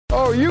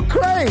Oh, you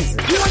crazy.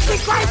 You want to be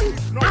crazy?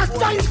 I'll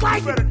show you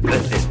crazy.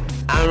 Listen,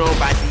 I don't know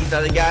about these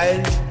other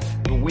guys,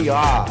 but we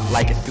are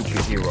like a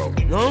superhero.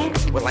 No?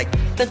 We're like,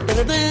 dun, dun,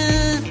 dun,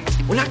 dun.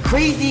 We're not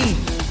crazy.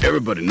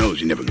 Everybody knows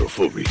you never go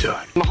full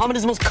retard. Muhammad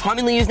is the most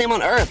commonly used name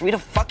on earth. Read a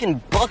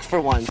fucking book for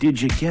once.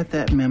 Did you get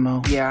that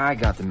memo? Yeah, I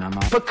got the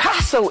memo.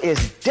 Picasso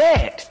is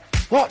dead.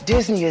 Walt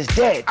Disney is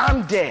dead.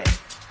 I'm dead.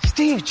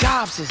 Steve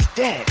Jobs is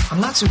dead.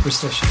 I'm not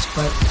superstitious,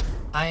 but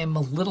I am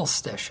a little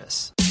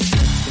stitious.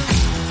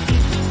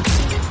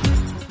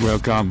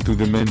 Welcome to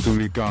the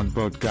Mentally Gone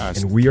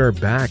podcast. And we are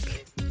back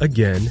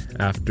again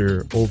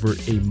after over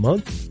a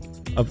month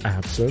of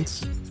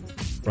absence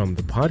from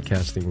the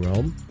podcasting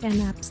realm.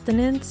 And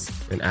abstinence.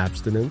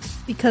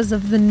 Because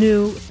of the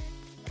new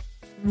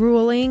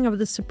ruling of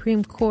the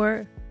Supreme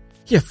Court.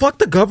 Yeah, fuck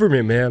the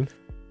government, man.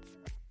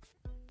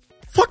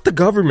 Fuck the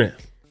government.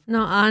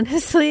 No,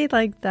 honestly,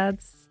 like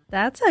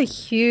that's a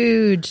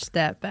huge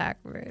step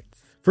backwards.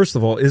 First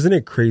of all, isn't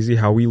it crazy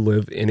how we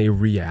live in a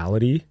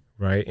reality,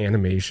 right?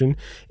 Animation,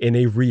 in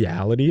a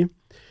reality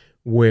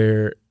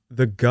where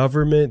the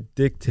government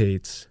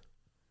dictates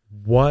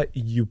what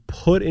you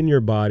put in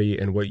your body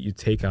and what you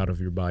take out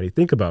of your body.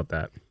 Think about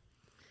that.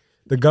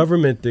 The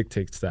government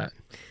dictates that.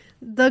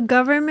 The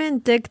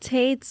government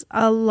dictates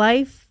a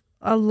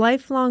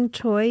lifelong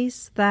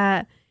choice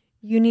that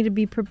you need to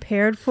be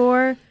prepared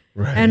for.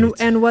 Right.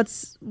 And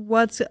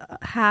what's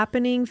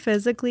happening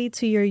physically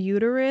to your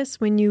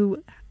uterus when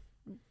you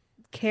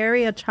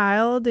carry a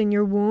child in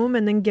your womb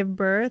and then give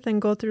birth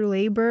and go through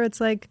labor.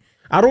 It's like,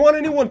 I don't want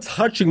anyone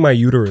touching my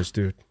uterus,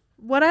 dude.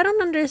 What I don't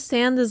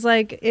understand is,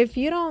 like, if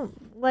you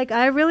don't, like,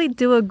 I really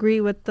do agree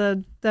with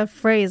the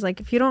phrase, like,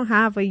 if you don't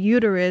have a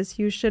uterus,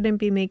 you shouldn't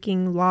be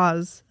making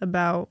laws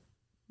about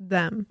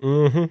them.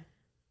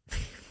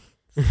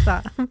 Mm-hmm.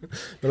 Stop.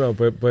 No,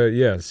 but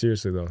yeah,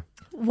 seriously though.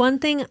 One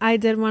thing I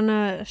did want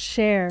to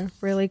share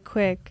really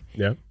quick.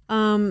 Yeah.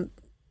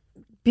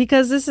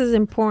 Because this is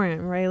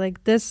important, right?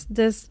 Like this,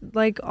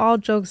 like, all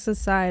jokes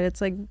aside,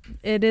 it's like,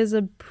 it is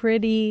a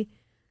pretty.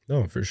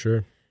 No, for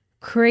sure.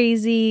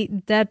 Crazy,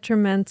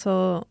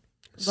 detrimental,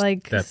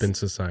 like step in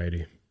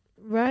society.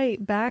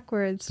 Right,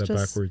 backwards.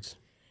 Backwards.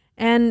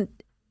 And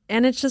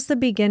it's just the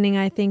beginning,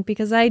 I think,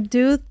 because I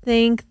do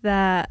think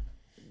that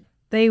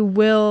they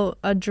will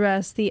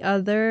address the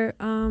other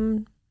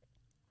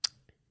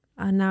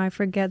now I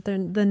forget the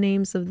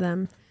names of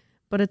them,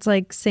 but it's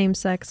like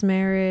same-sex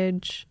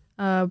marriage,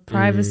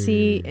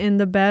 privacy in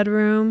the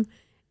bedroom,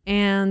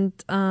 and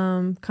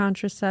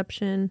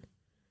contraception.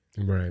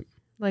 Right.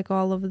 Like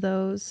all of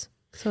those.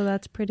 So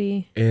that's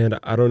pretty. And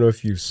I don't know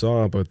if you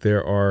saw, but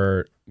there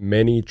are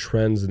many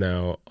trends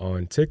now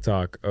on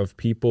TikTok of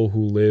people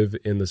who live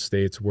in the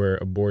states where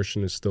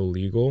abortion is still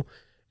legal,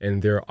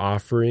 and they're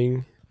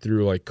offering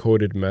through like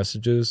coded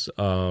messages,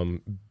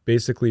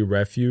 basically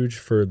refuge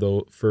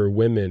for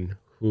women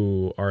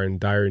who are in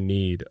dire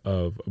need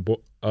of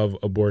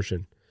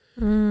abortion.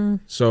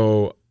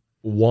 So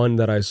one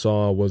that I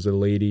saw was a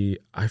lady,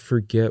 I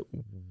forget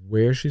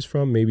where she's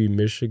from, maybe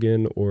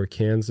Michigan or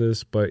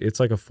Kansas, but it's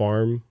like a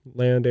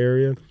farmland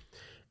area,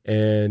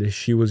 and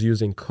she was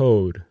using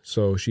code.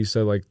 So she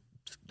said, like,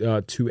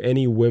 to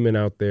any women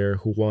out there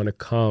who want to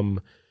come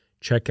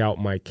check out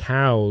my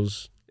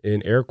cows,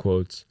 in air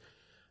quotes,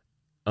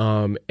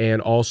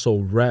 and also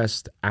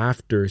rest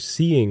after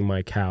seeing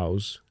my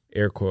cows,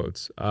 air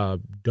quotes,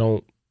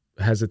 don't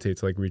hesitate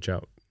to like reach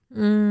out.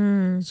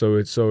 So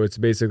it's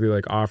basically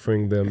like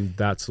offering them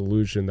that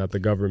solution that the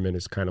government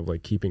is kind of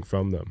like keeping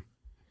from them.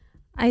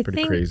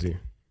 Pretty crazy.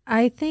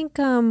 I think,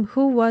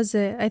 who was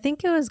it? I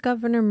think it was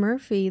Governor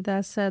Murphy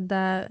that said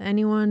that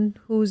anyone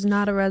who's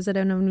not a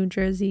resident of New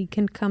Jersey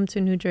can come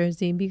to New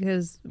Jersey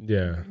because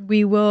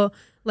we will,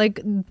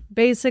 like,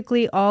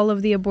 basically all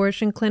of the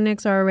abortion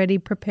clinics are already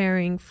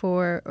preparing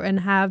for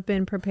and have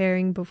been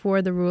preparing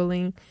before the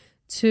ruling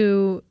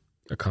to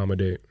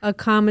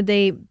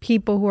accommodate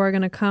people who are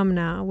going to come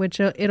now, which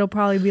it'll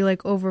probably be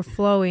like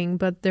overflowing,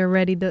 but they're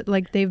ready to,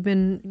 like, they've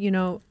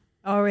been,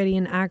 already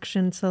in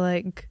action to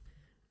like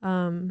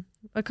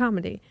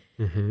accommodate.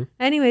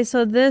 Anyway,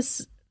 so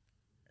this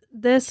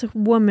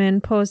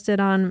woman posted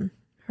on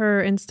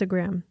her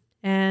Instagram,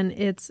 and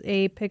it's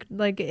a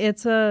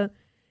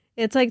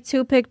it's like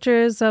two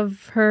pictures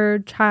of her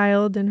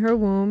child in her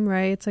womb,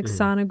 right? It's like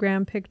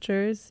sonogram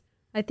pictures.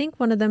 I think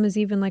one of them is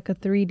even like a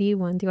 3D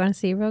one. Do you want to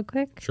see it real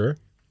quick? Sure.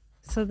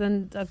 So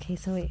then, okay,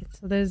 so wait.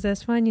 So there's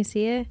this one, you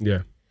see it?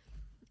 Yeah.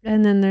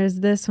 And then there's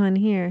this one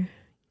here.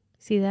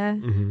 See that?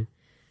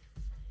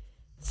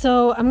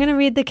 So I'm going to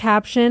read the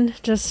caption,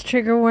 just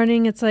trigger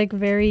warning. It's like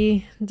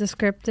very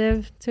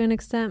descriptive to an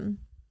extent.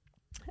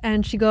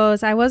 And she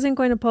goes, I wasn't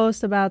going to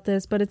post about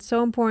this, but it's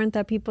so important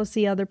that people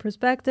see other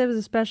perspectives,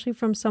 especially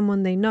from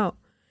someone they know.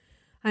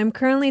 I'm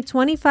currently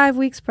 25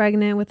 weeks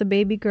pregnant with a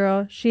baby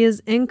girl. She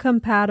is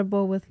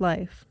incompatible with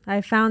life.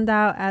 I found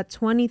out at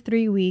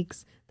 23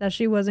 weeks that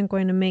she wasn't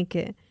going to make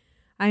it.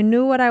 I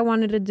knew what I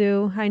wanted to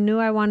do. I knew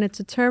I wanted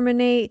to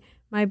terminate.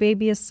 My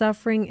baby is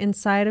suffering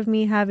inside of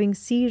me, having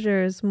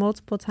seizures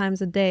multiple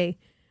times a day.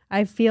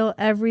 I feel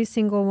every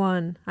single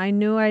one. I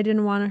knew I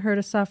didn't want her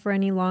to suffer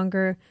any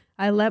longer.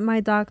 I let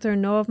my doctor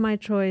know of my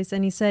choice,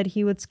 and he said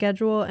he would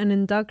schedule an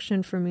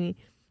induction for me.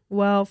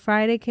 Well,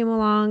 Friday came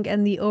along,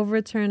 and the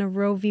overturn of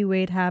Roe v.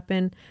 Wade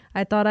happened.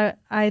 I thought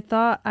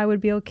I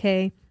would be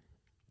okay.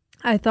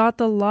 I thought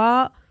the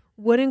law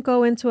wouldn't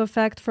go into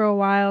effect for a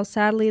while.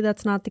 Sadly,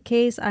 that's not the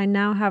case. I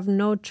now have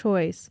no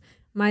choice.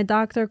 My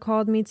doctor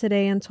called me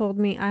today and told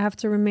me I have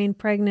to remain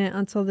pregnant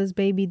until this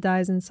baby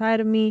dies inside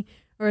of me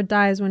or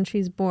dies when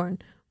she's born.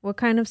 What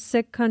kind of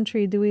sick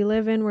country do we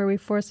live in where we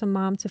force a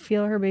mom to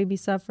feel her baby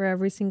suffer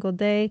every single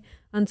day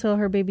until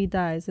her baby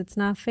dies? It's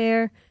not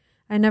fair.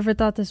 I never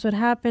thought this would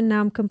happen.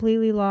 Now I'm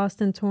completely lost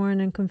and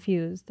torn and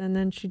confused. And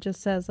then she just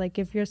says, like,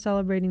 if you're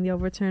celebrating the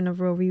overturn of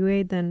Roe v.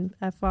 Wade, then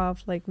F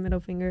off, like, middle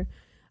finger.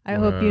 I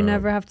hope you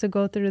never have to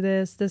go through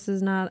this. This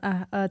is not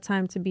a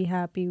time to be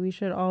happy. We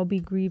should all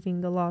be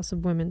grieving the loss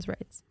of women's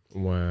rights.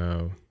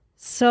 Wow.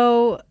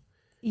 So,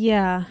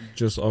 yeah.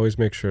 Just always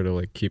make sure to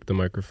like keep the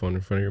microphone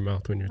in front of your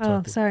mouth when you're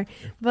talking. Oh, sorry.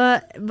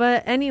 But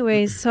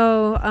anyway,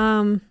 so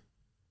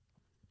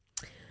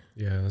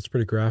yeah, that's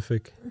pretty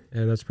graphic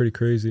and that's pretty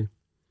crazy.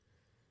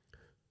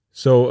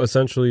 So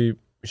essentially,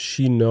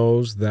 she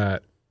knows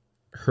that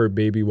her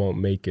baby won't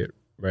make it,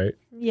 right?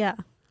 Yeah.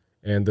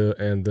 And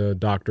the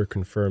doctor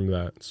confirmed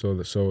that. So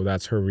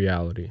that's her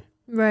reality.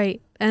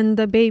 Right. And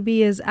the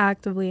baby is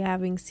actively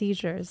having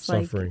seizures.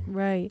 Suffering. Like,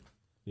 right.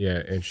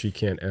 Yeah, and she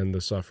can't end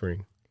the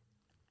suffering.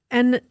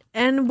 And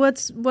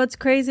what's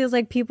crazy is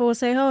like people will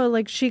say, oh,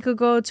 like she could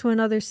go to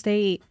another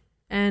state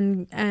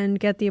and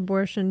get the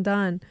abortion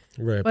done.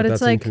 Right, but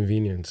that's like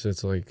inconvenience.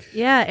 It's like,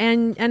 yeah,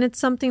 and it's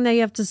something that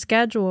you have to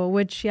schedule,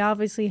 which she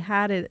obviously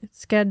had it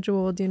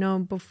scheduled, you know,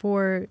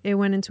 before it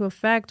went into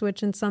effect,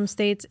 which in some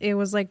states it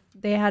was like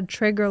they had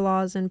trigger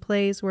laws in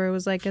place where it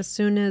was like as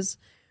soon as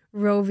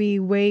Roe v.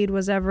 Wade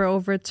was ever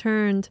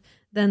overturned,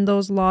 then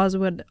those laws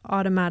would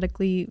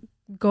automatically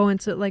go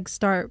into like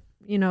start,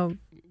 you know,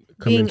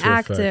 being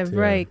active, effect, yeah.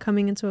 Right,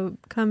 coming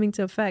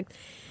to effect.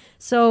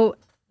 So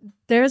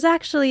there's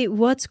actually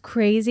what's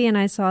crazy, and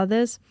I saw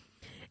this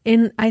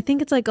in, I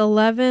think it's like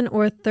 11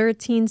 or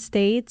 13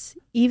 states,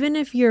 even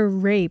if you're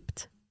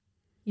raped,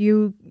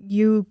 you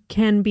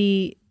can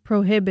be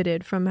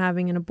prohibited from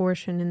having an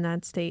abortion in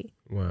that state.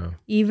 Wow.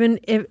 Even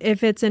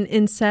if it's an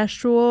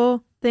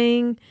incestual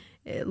thing,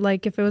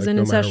 like if it was like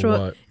an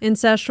incestual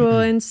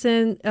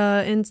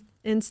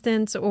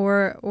instance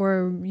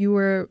or you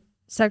were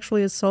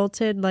sexually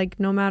assaulted, like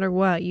no matter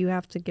what, you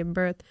have to give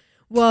birth.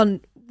 Well,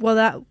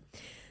 that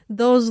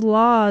those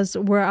laws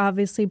were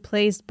obviously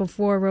placed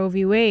before Roe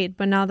v. Wade,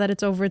 but now that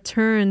it's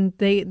overturned,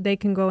 they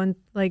can go in,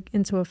 like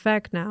into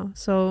effect now.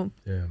 So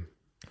yeah.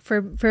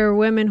 For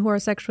women who are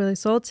sexually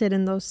assaulted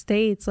in those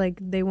states, like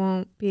they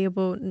won't be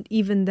able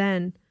even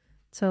then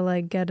to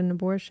like get an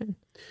abortion.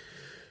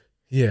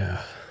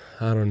 Yeah,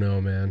 I don't know,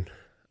 man.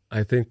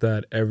 I think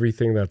that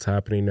everything that's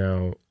happening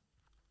now,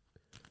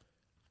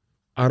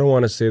 I don't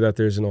want to say that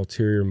there's an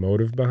ulterior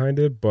motive behind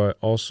it, but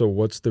also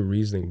what's the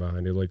reasoning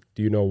behind it? Like,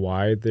 do you know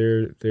why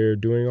they're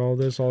doing all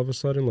this all of a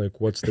sudden?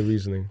 Like, what's the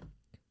reasoning?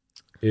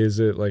 Is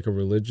it like a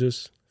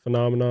religious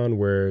phenomenon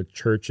where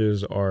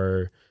churches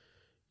are,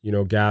 you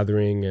know,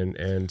 gathering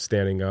and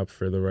standing up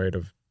for the right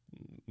of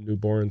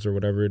newborns or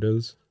whatever it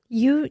is?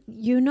 You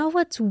know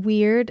what's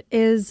weird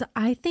is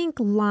I think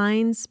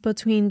lines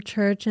between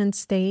church and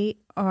state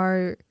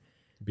are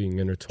being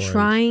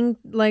intertwined,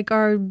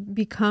 are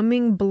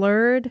becoming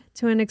blurred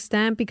to an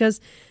extent,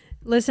 because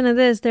listen to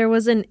this, there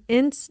was an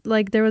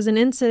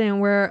incident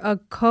where a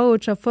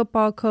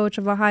football coach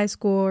of a high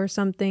school or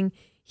something,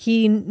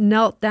 he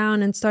knelt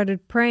down and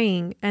started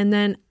praying, and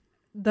then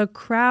the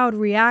crowd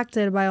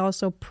reacted by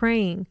also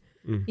praying,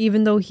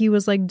 even though he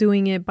was like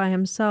doing it by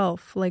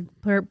himself, like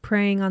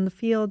praying on the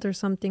field or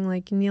something,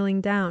 like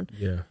kneeling down.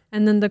 Yeah.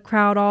 And then the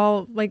crowd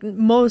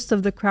most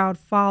of the crowd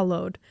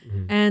followed.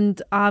 Mm-hmm.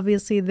 And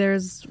obviously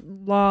there's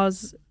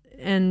laws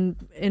in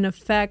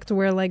effect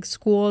where like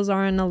schools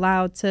aren't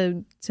allowed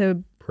to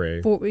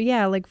pray.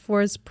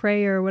 Force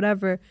prayer or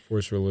whatever.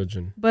 Force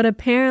religion. But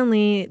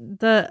apparently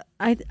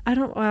I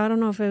don't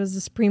know if it was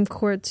the Supreme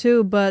Court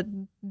too, but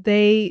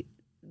they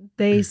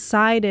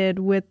sided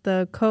with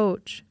the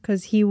coach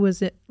because he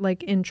was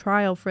like in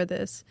trial for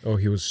this. Oh,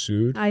 he was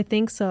sued? I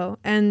think so.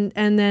 And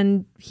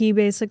then he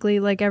basically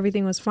like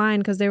everything was fine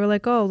because they were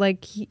like, oh,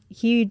 like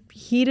he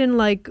didn't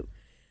lead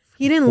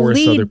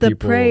the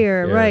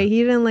prayer, yeah. Right?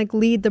 He didn't like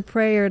lead the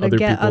prayer to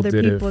get other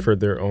people did it for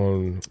their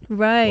own,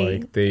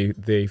 right? Like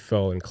they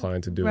felt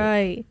inclined to do it,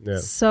 right? Yeah.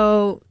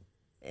 So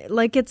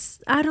like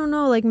it's, I don't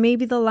know, like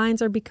maybe the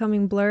lines are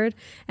becoming blurred.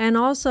 And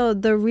also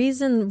the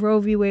reason Roe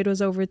v. Wade was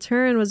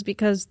overturned was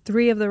because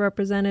 3 of the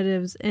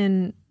representatives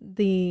in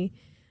the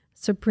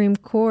Supreme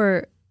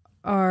Court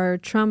are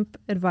Trump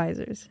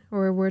advisors,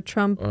 or were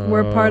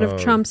part of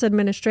Trump's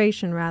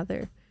administration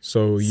rather.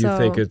 So you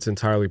think it's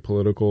entirely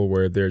political,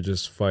 where they're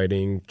just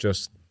fighting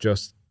just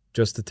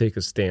just to take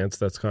a stance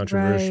that's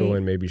controversial Right.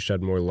 and maybe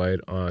shed more light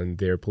on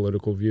their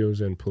political views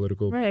and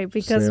political Right,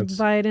 because stance.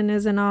 Biden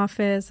is in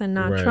office and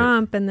not Right.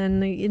 Trump, and then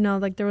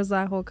like there was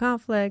that whole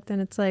conflict, and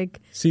it's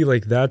like See,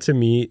 like that to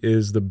me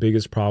is the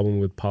biggest problem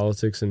with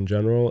politics in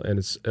general, and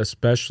it's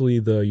especially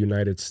the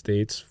United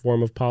States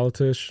form of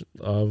politics,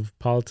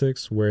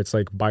 where it's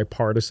like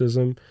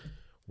bipartisanship,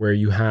 where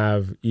you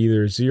have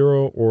either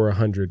 0 or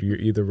 100. You're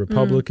either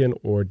Republican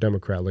or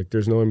Democrat. Like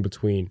there's no in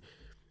between,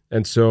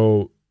 and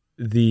so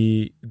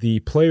the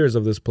players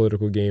of this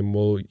political game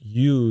will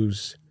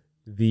use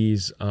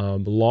these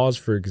laws,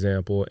 for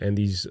example, and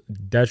these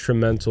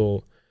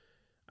detrimental,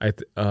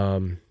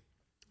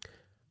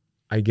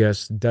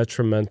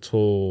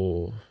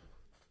 detrimental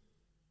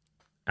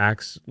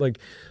acts, like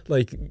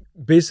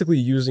basically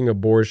using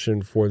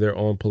abortion for their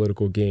own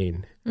political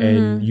gain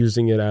and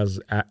using it as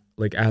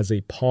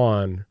a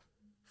pawn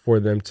for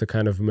them to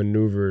kind of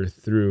maneuver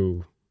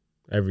through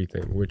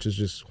everything, which is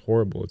just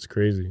horrible. It's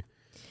crazy.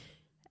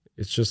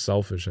 It's just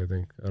selfish, I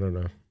think. I don't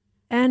know.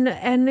 and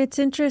it's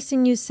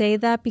interesting you say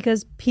that,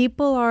 because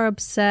people are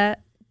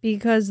upset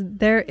because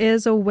there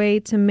is a way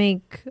to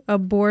make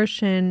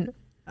abortion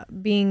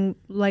being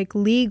like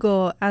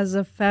legal as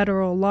a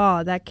federal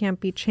law that can't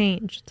be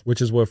changed.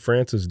 Which is what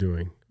France is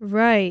doing.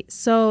 Right.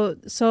 So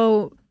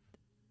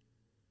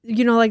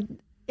like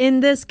in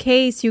this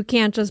case, you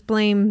can't just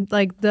blame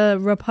like the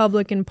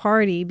Republican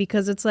Party,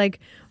 because it's like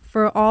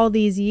for all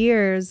these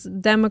years,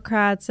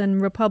 Democrats and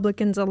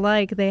Republicans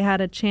alike, they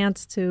had a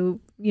chance to,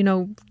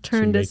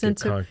 turn this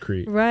into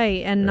concrete.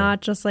 Right. And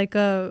not just like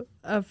a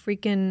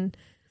freaking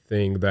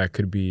thing that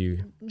could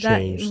be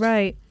changed.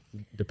 Right.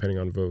 Depending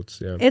on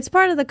votes. Yeah. It's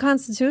part of the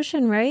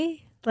Constitution, right?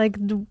 Like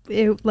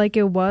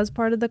it was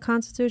part of the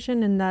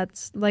Constitution, and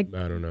that's like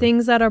I don't know.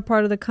 things that are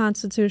part of the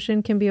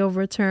Constitution can be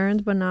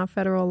overturned, but not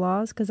federal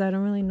laws, because I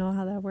don't really know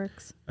how that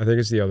works. I think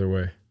it's the other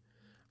way.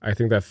 I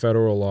think that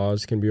federal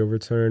laws can be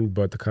overturned,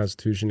 but the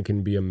Constitution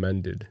can be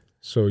amended.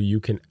 So you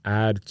can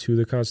add to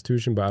the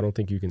Constitution, but I don't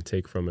think you can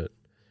take from it.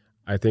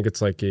 I think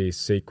it's like a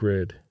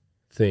sacred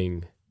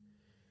thing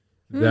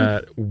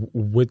that,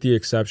 with the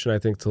exception, I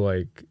think, to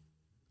like,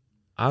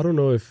 I don't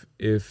know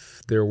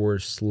if there were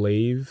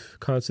slave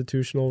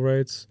constitutional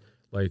rights,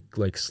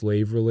 like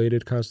slave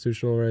related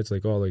constitutional rights,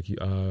 like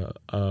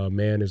a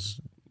man is,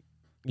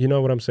 you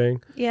know what I'm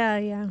saying?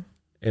 Yeah.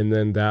 And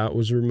then that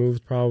was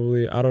removed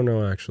probably. I don't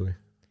know, actually.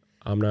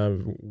 I'm not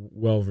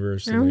well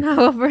versed in I'm not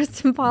well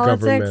versed in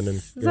government politics,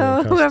 and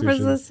so whoever's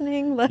Constitution.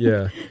 listening, like,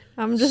 Yeah.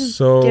 I'm just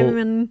So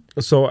giving.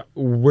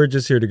 we're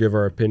just here to give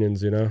our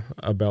opinions,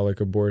 about like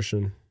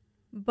abortion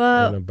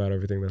and about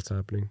everything that's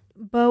happening.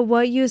 But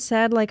what you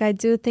said, like, I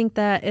do think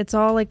that it's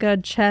all like a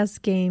chess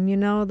game,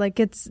 like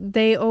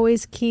they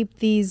always keep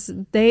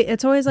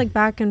it's always like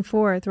back and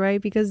forth,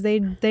 right? Because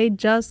they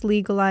just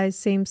legalized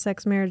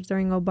same-sex marriage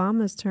during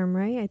Obama's term,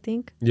 right? I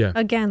think. Yeah.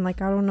 Again,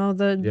 like, I don't know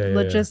the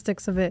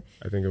logistics of it.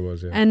 I think it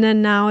was, yeah. And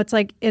then now it's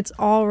like, it's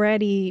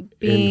already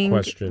being in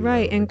question.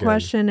 right, in again.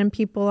 question, and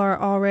people are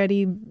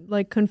already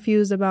like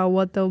confused about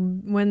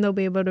when they'll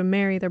be able to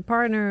marry their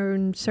partner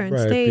in certain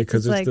Right, states.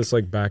 because it's like, this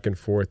like back and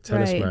forth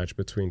tennis Right. match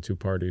between two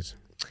parties.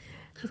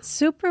 it's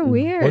super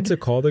weird. What's it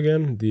called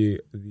again?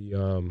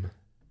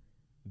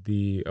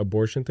 The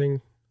abortion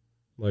thing?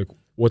 Like,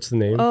 what's the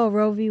name? Oh,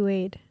 Roe v.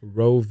 Wade.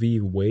 Roe v.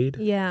 Wade?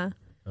 Yeah.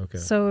 Okay.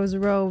 So it was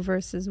Roe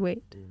versus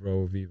Wade.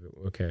 Roe v.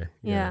 Okay.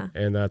 Yeah.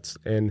 And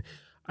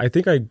I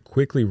think I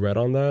quickly read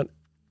on that,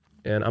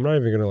 and I'm not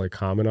even going to like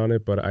comment on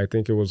it, but I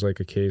think it was like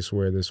a case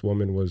where this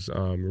woman was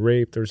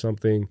raped or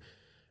something,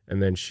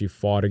 and then she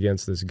fought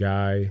against this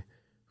guy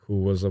who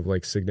was of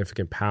like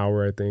significant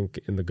power, I think,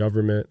 in the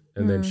government,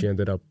 and then she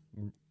ended up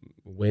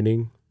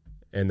winning,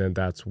 and then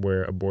that's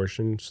where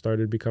abortion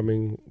started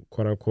becoming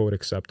quote unquote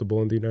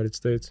acceptable in the United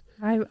States.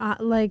 I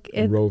like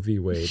it. Roe v.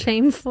 Wade.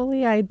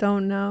 Shamefully, I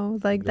don't know.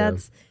 Like Yeah.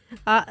 that's.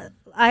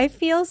 I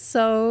feel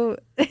so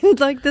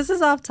like, this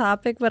is off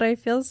topic, but I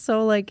feel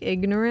so like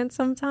ignorant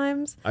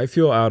sometimes. I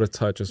feel out of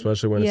touch,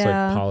 especially when it's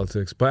Yeah. like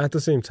politics. But at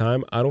the same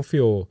time, I don't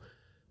feel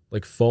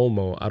like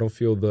FOMO. I don't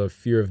feel the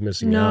fear of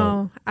missing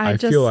out. No, I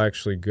feel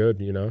actually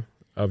good,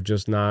 of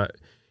just not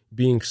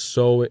being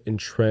so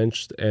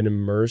entrenched and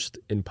immersed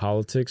in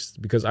politics,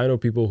 because I know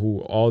people who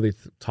all they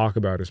talk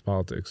about is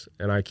politics,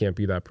 and I can't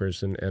be that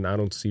person, and I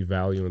don't see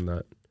value in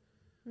that.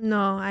 No,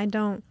 I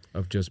don't.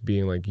 Of just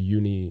being like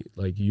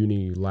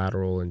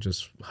unilateral and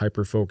just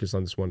hyper focused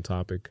on this one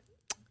topic.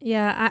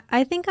 Yeah,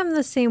 I think I'm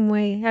the same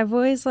way. I've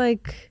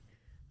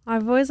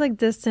always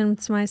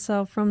distanced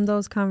myself from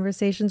those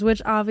conversations,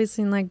 which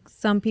obviously in like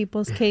some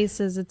people's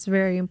cases, it's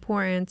very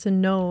important to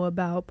know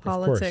about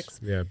politics. Of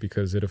course. Yeah,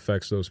 because it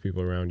affects those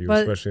people around you,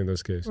 But- especially in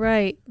this case.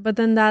 Right. But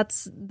then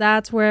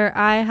that's where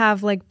I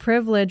have like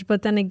privilege.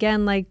 But then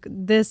again, like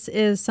this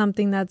is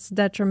something that's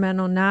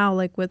detrimental now,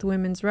 like with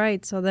women's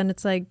rights. So then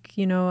it's like,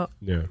 Yeah.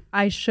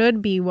 I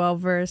should be well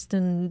versed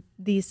in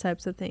these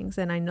types of things.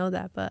 And I know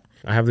that, but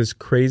I have this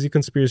crazy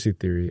conspiracy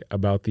theory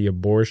about the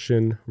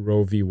abortion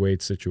Roe v.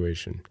 Wade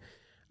situation.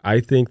 I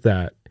think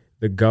that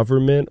the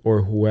government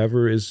or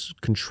whoever is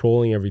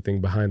controlling everything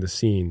behind the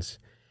scenes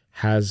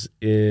has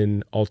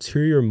an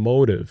ulterior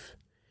motive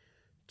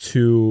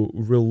to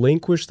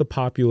relinquish the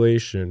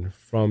population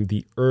from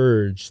the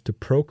urge to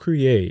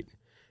procreate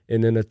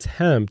in an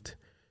attempt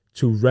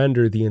to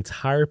render the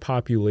entire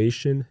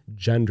population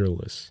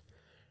genderless.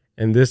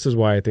 And this is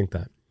why I think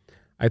that.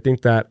 I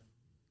think that,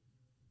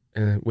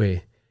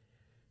 wait,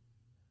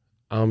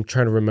 I'm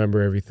trying to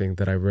remember everything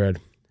that I read.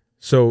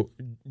 So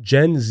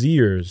Gen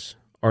Zers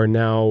are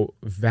now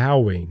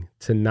vowing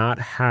to not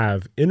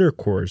have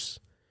intercourse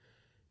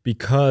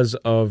because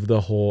of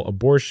the whole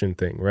abortion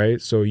thing,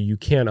 right? So you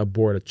can't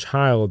abort a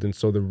child. And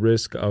so the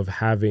risk of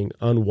having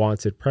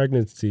unwanted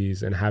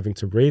pregnancies and having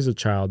to raise a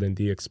child and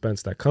the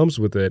expense that comes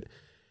with it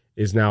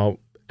is now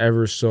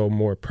ever so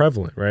more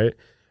prevalent, right?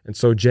 And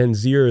so Gen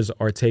Zers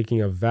are taking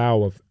a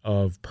vow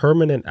of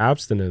permanent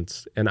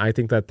abstinence. And I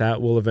think that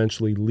that will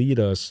eventually lead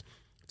us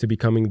to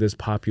becoming this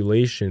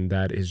population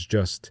that is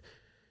just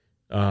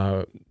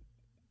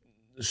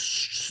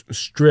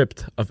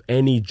stripped of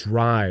any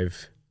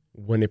drive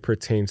when it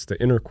pertains to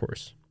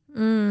intercourse.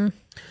 And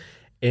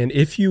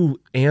if you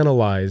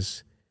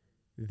analyze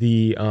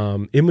the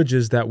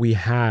images that we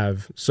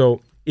have,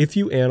 so if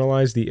you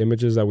analyze the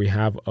images that we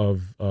have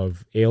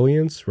of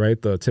aliens,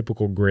 right, the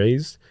typical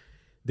grays,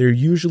 they're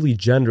usually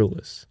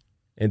genderless,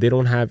 and they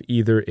don't have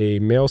either a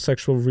male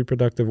sexual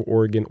reproductive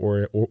organ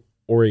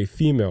or a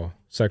female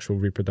sexual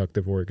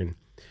reproductive organ.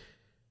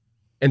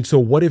 And so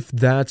what if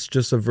that's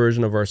just a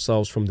version of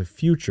ourselves from the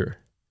future?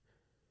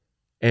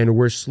 And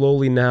we're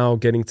slowly now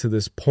getting to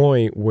this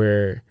point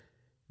where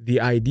the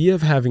idea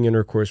of having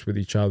intercourse with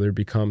each other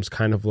becomes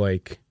kind of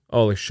like,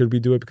 oh, like, should we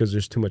do it because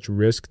there's too much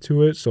risk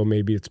to it? So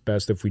maybe it's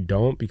best if we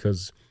don't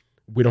because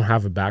we don't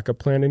have a backup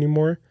plan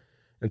anymore.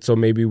 And so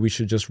maybe we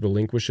should just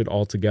relinquish it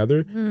altogether.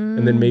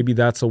 And then maybe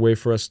that's a way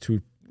for us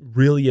to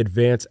really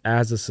advance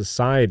as a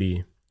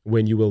society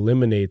when you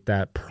eliminate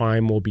that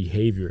primal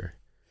behavior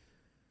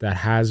that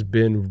has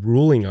been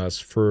ruling us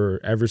for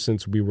ever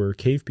since we were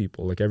cave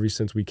people, ever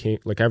since we came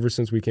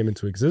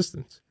into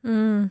existence.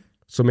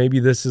 So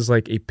maybe this is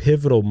like a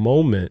pivotal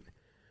moment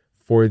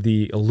for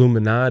the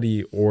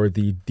Illuminati or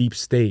the deep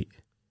state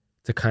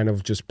to kind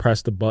of just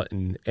press the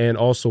button. And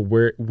also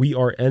where we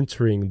are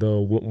entering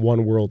the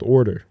one world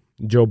order.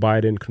 Joe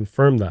Biden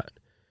confirmed that.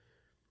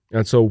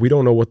 And so we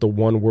don't know what the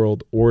one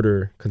world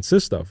order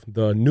consists of,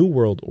 the new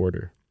world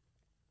order.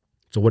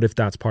 So what if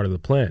that's part of the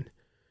plan?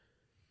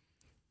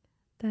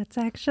 That's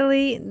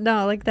actually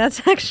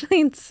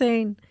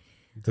insane.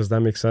 Does that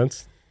make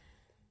sense?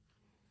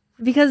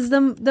 Because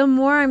the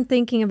more I'm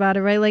thinking about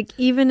it, right? Like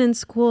even in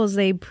schools,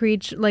 they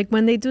preach, like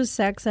when they do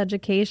sex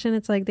education,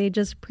 it's like they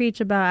just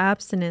preach about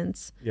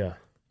abstinence. Yeah.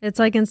 It's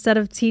like instead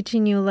of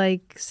teaching you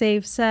like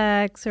safe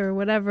sex or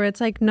whatever, it's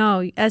like,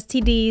 no,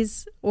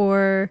 STDs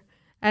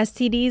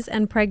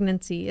and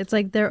pregnancy. It's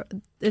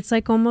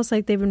like almost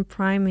like they've been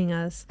priming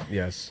us.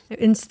 Yes.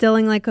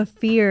 Instilling like a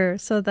fear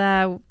so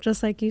that,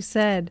 just like you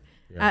said,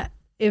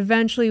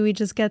 eventually we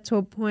just get to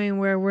a point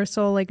where we're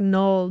so like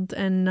nulled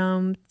and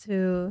numb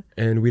to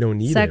and we don't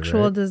need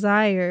sexual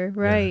desire,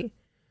 right? Yeah.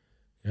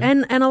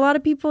 Yeah. And a lot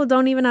of people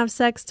don't even have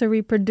sex to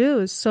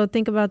reproduce. So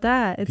think about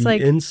that. It's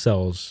like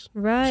incels,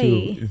 right?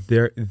 Too.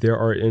 There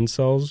are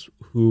incels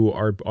who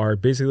are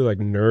basically like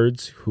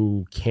nerds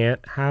who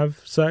can't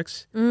have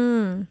sex,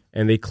 and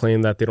they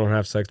claim that they don't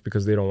have sex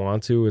because they don't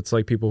want to. It's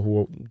like people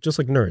who are just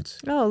like nerds.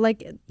 Oh,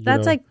 like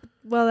that's like.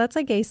 Well, that's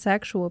like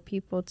asexual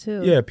people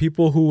too. Yeah,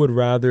 people who would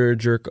rather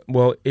jerk.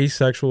 Well,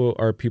 asexual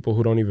are people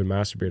who don't even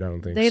masturbate, I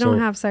don't think. They don't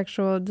have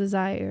sexual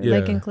desire,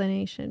 like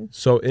inclination.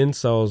 So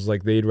incels,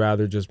 like they'd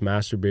rather just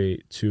masturbate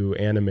to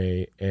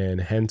anime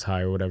and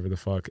hentai or whatever the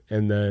fuck.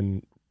 And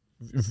then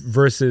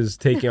versus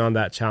taking on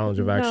that challenge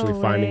of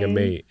actually finding a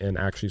mate and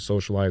actually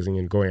socializing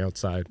and going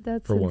outside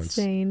for once. That's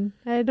insane.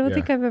 I don't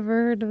think I've ever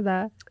heard of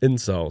that.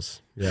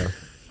 Incels, yeah.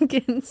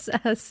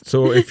 Incest.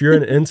 So if you're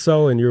an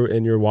incel and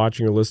you're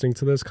watching or listening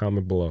to this,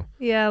 comment below.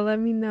 Yeah, let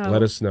me know.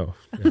 Let us know.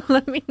 Yeah.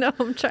 Let me know.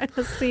 I'm trying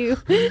to see you.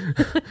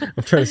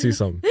 I'm trying to see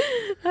something.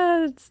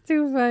 It's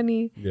too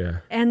funny. Yeah.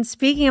 And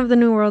speaking of the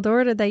New World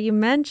Order that you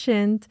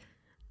mentioned,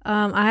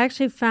 I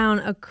actually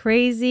found a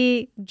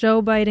crazy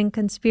Joe Biden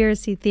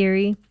conspiracy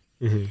theory.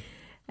 Mm-hmm.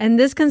 And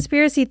this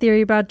conspiracy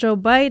theory about Joe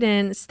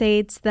Biden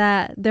states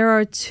that there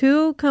are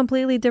two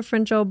completely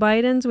different Joe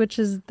Bidens, which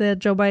is the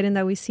Joe Biden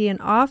that we see in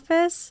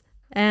office.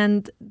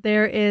 And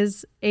there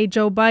is a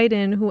Joe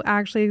Biden who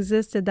actually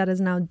existed that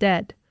is now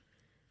dead.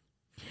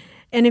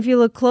 And if you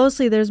look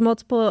closely, there's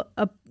multiple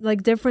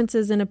like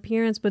differences in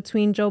appearance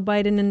between Joe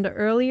Biden in the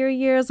earlier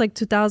years, like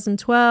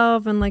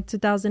 2012 and like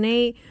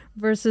 2008,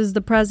 versus the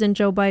present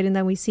Joe Biden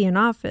that we see in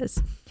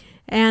office.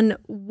 And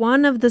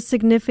one of the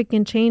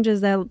significant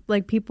changes that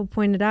like people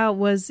pointed out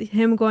was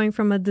him going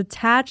from a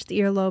detached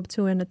earlobe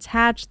to an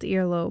attached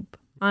earlobe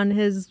on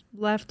his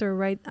left or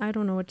right. I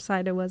don't know which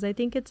side it was. I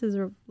think it's his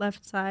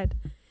left side.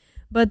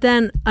 But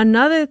then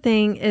another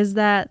thing is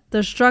that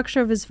the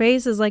structure of his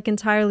face is like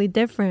entirely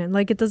different.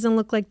 Like it doesn't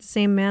look like the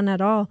same man at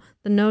all.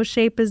 The nose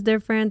shape is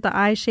different. The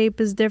eye shape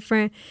is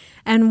different.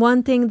 And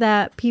one thing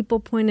that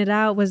people pointed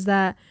out was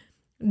that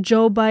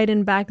Joe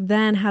Biden back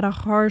then had a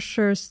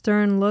harsher,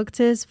 stern look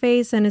to his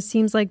face, and it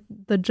seems like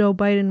the Joe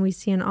Biden we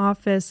see in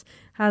office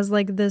has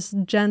like this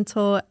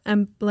gentle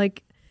and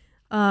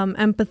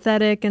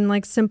empathetic and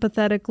like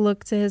sympathetic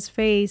look to his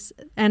face.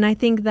 And I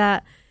think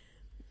that,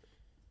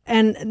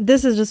 and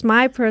this is just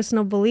my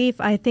personal belief,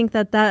 I think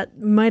that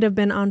might have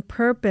been on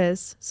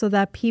purpose so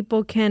that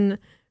people can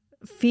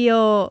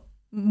feel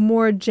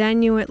more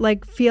genuine,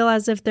 like feel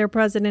as if their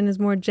president is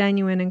more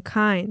genuine and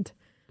kind.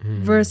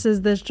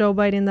 Versus this Joe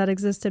Biden that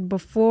existed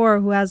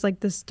before, who has like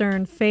the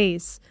stern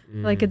face.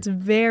 Like it's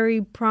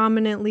very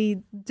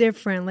prominently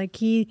different. Like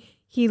he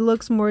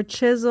looks more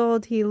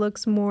chiseled. He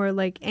looks more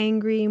like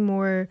angry,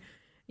 more,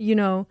 you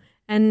know.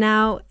 And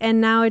now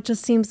it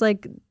just seems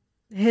like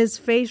his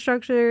face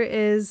structure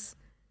is,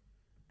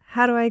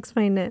 how do I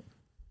explain it?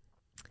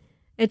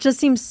 It just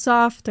seems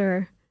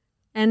softer,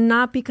 and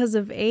not because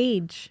of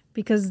age.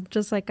 Because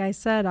just like I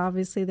said,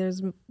 obviously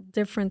there's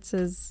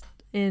differences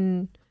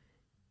in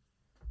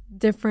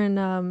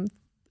different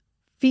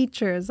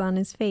features on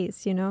his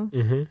face, you know?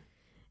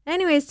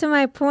 Anyways, to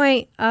my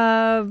point,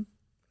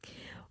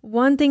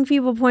 one thing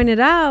people pointed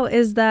out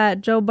is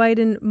that Joe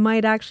Biden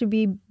might actually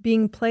be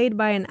being played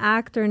by an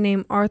actor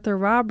named Arthur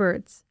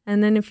Roberts.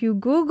 And then if you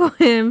Google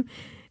him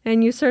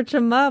and you search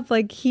him up,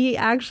 like he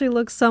actually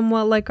looks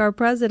somewhat like our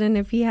president.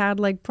 If he had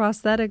like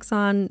prosthetics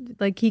on,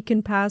 like he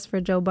can pass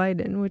for Joe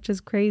Biden, which is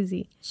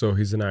crazy. So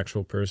he's an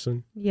actual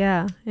person?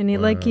 Yeah. And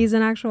he's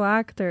an actual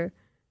actor.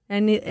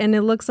 And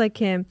it looks like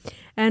him.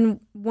 And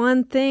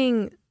one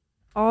thing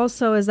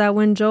also is that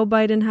when Joe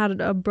Biden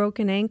had a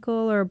broken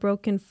ankle or a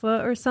broken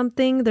foot or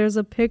something, there's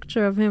a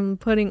picture of him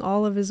putting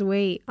all of his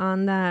weight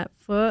on that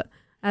foot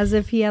as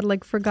if he had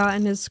like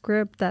forgotten his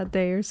script that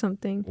day or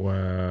something.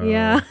 Wow.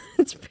 Yeah,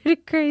 it's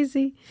pretty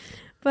crazy.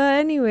 But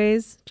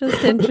anyways,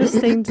 just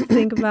interesting to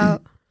think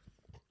about.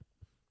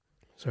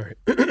 Sorry.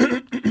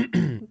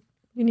 You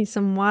need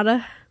some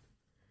water?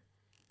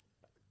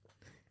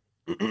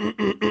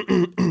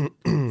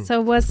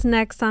 So what's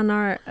next on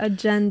our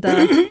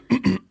agenda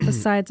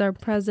besides our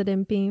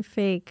president being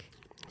fake?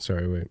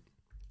 Sorry, wait.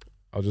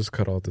 I'll just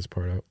cut all this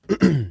part out.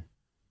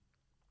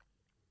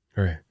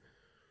 All right.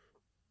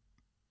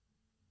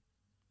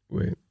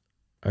 Wait.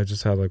 I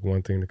just had like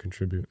one thing to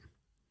contribute.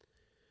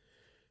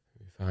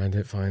 Find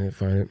it.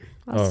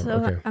 Also,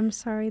 oh, okay. I'm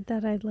sorry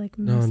that I like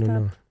messed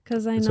up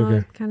because I it's know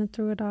okay. I kind of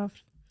threw it off.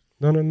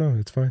 No,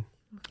 it's fine.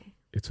 Okay.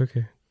 It's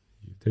okay.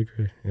 You did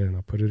great. And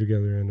I'll put it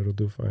together and it'll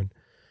do fine.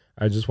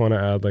 I just want to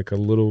add like a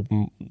little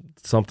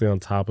something on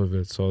top of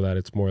it so that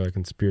it's more like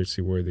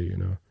conspiracy worthy, you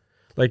know.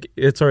 Like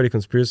it's already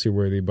conspiracy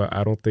worthy, but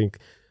I don't think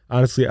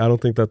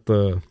that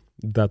the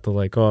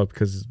like, oh,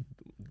 because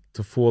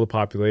to fool the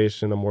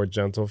population, a more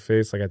gentle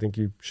face, like I think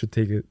you should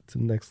take it to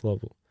the next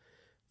level.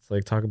 It's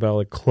like talk about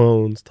like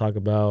clones, talk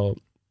about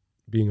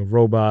being a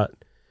robot.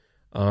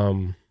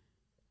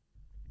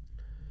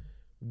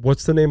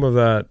 What's the name of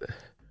that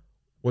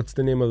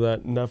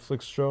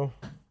Netflix show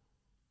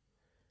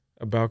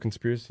about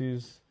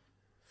conspiracies?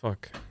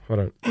 Fuck. Hold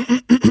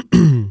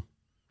on.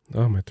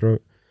 Oh, my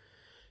throat.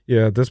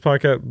 Yeah, this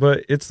podcast,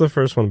 but it's the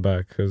first one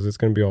back because it's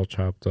going to be all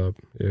chopped up.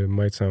 It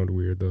might sound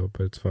weird though,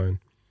 but it's fine.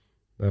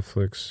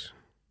 Netflix.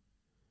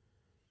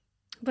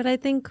 But I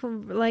think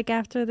like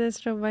after this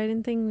Joe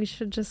Biden thing, we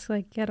should just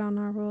like get on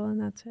our roll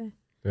and that's it.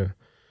 Yeah.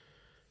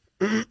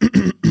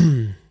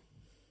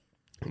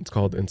 It's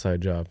called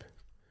Inside Job.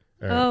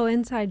 Right. Oh,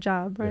 Inside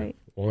Job, right.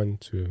 Yeah. 1,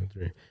 2,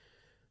 3.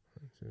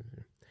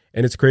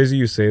 And it's crazy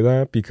you say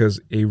that because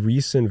a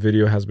recent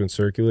video has been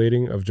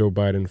circulating of Joe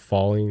Biden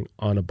falling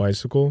on a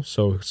bicycle.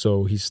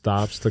 So he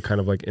stops to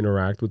kind of like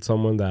interact with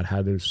someone that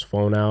had his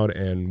phone out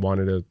and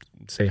wanted to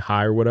say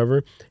hi or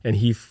whatever. And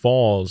he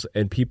falls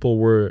and people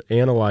were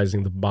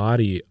analyzing the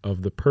body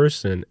of the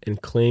person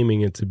and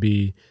claiming it to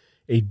be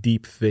a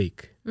deep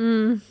fake.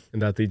 And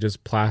that they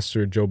just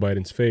plastered Joe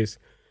Biden's face.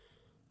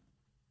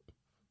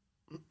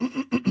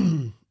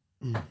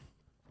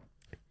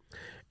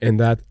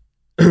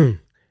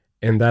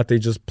 And that they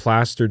just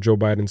plastered Joe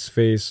Biden's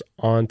face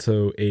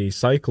onto a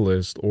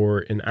cyclist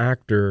or an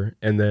actor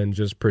and then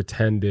just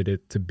pretended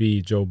it to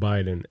be Joe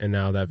Biden. And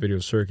now that video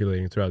is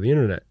circulating throughout the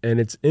internet. And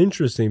it's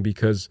interesting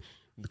because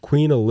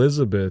Queen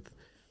Elizabeth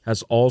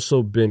has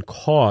also been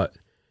caught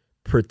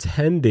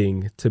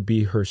pretending to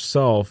be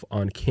herself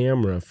on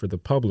camera for the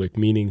public,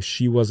 meaning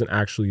she wasn't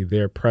actually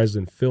there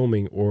present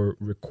filming or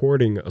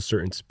recording a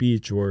certain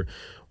speech or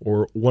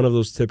one of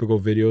those typical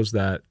videos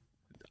that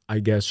I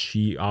guess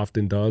she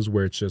often does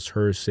where it's just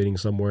her sitting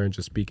somewhere and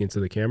just speaking to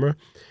the camera.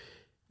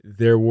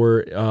 There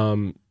were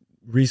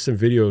recent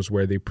videos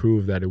where they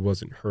proved that it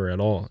wasn't her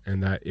at all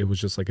and that it was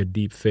just like a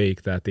deep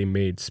fake that they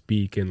made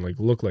speak and like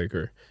look like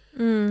her.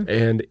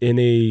 And in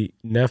a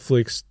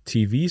Netflix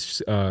TV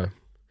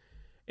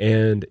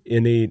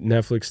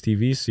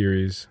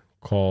series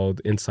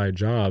called Inside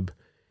Job,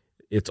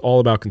 it's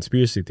all about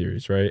conspiracy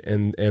theories, right?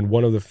 And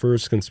one of the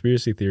first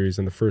conspiracy theories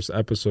in the first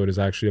episode is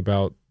actually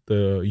about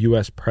the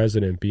U.S.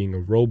 president being a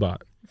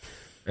robot.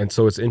 And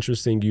so it's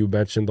interesting you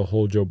mentioned the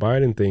whole Joe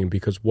Biden thing,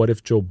 because what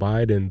if Joe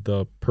Biden,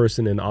 the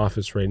person in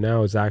office right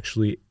now, is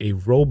actually a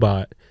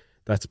robot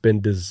that's been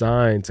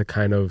designed to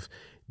kind of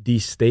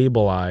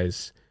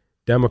destabilize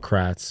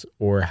Democrats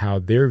or how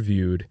they're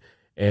viewed,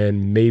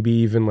 and maybe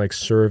even like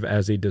serve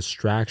as a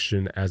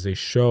distraction, as a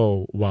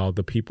show, while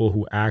the people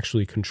who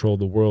actually control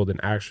the world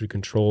and actually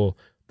control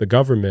the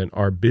government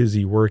are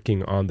busy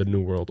working on the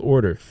New World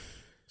Order.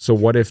 So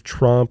what if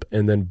Trump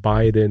and then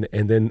Biden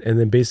and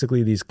then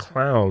basically these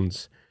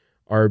clowns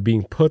are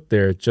being put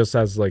there just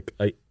as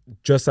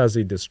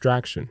a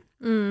distraction,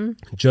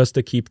 just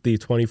to keep the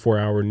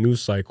 24-hour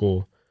news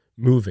cycle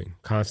moving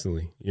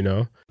constantly, you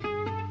know?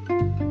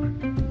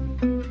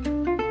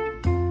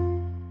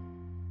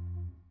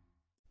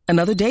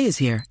 Another day is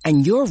here,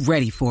 and you're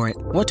ready for it.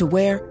 What to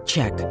wear?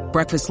 Check.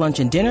 Breakfast, lunch,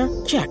 and dinner?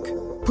 Check.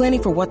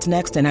 Planning for what's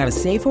next and how to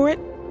save for it?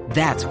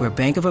 That's where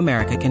Bank of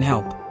America can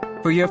help.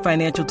 For your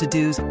financial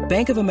to-dos,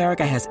 Bank of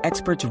America has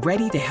experts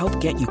ready to help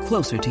get you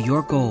closer to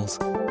your goals.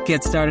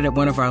 Get started at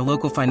one of our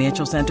local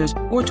financial centers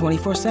or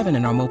 24/7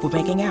 in our mobile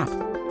banking app.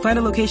 Find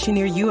a location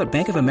near you at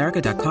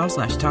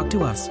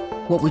bankofamerica.com/talktous.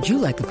 What would you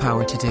like the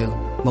power to do?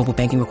 Mobile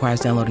banking requires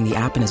downloading the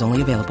app and is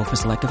only available for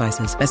select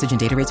devices. Message and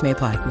data rates may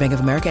apply. Bank of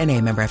America N.A.,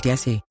 member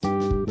FDIC.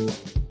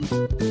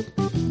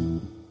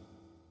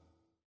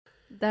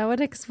 That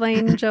would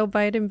explain Joe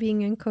Biden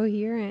being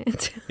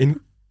incoherent.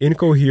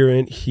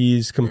 Incoherent.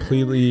 He's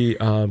completely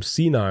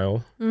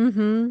senile.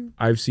 Mm-hmm.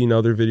 I've seen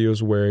other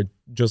videos where,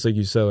 just like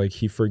you said, like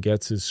he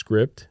forgets his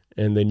script,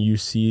 and then you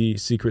see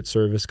Secret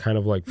Service kind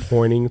of like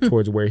pointing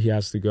towards where he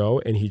has to go,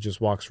 and he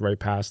just walks right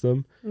past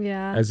them,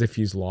 as if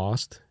he's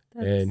lost.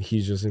 And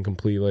he's just in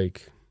complete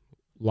like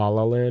la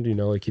la land, you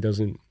know, like he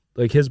doesn't,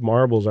 like his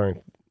marbles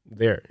aren't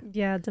there.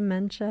 Yeah,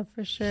 dementia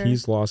for sure.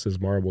 He's lost his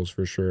marbles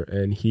for sure,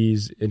 and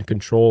he's in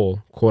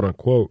control, quote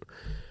unquote,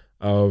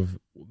 of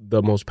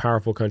the most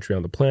powerful country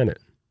on the planet.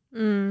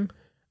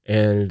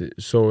 And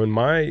so in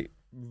my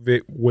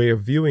way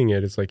of viewing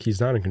it, it's like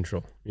he's not in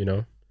control, you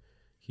know?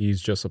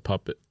 He's just a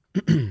puppet.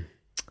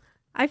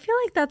 I feel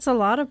like that's a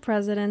lot of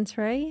presidents,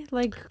 right?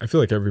 Like, I feel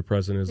like every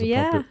president is a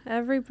puppet. Yeah,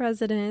 every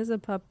president is a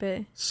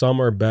puppet.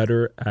 Some are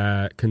better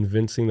at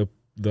convincing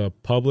the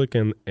public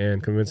and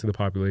convincing the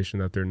population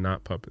that they're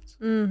not puppets.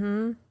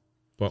 Mm-hmm.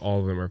 But all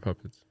of them are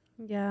puppets.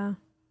 Yeah.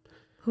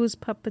 Who's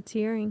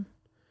puppeteering?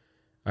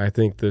 I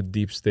think the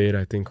deep state,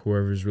 I think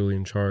whoever's really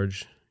in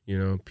charge, you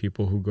know,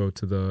 people who go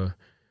to the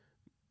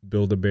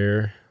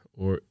Build-A-Bear,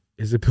 or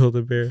is it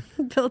Build-A-Bear?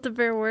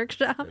 Build-A-Bear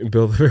workshop.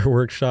 Build-A-Bear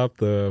workshop,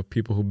 the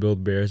people who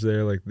build bears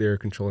there, like they're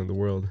controlling the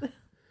world.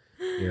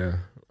 Yeah.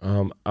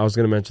 I was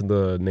going to mention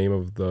the name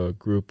of the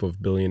group of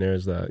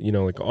billionaires that, you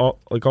know, like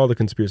all the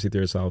conspiracy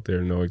theorists out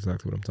there know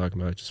exactly what I'm talking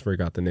about. I just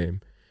forgot the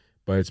name.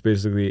 But it's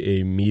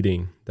basically a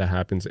meeting that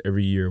happens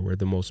every year where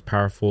the most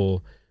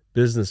powerful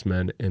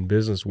businessmen and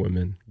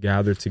businesswomen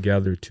gather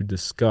together to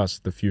discuss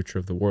the future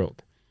of the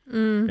world.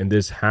 And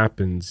this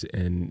happens,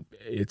 and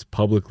it's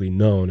publicly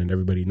known, and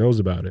everybody knows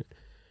about it.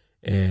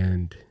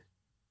 And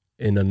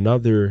in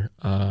another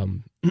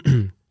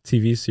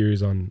TV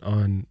series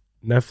on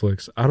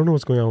Netflix, I don't know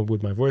what's going on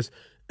with my voice.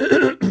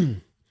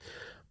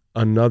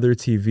 Another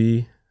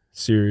TV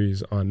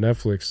series on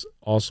Netflix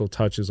also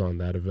touches on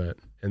that event,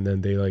 and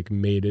then they like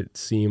made it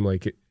seem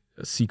like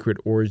secret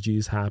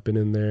orgies happen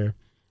in there,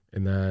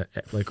 and that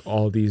like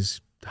all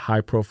these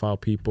high-profile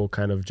people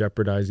kind of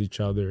jeopardize each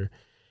other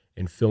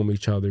and film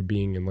each other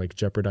being in like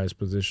jeopardized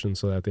positions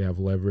so that they have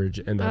leverage,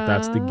 and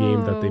that's the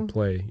game that they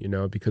play, you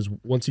know, because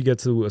once you get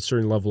to a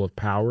certain level of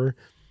power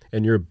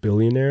and you're a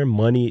billionaire,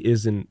 money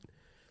isn't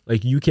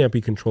like, you can't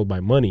be controlled by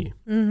money.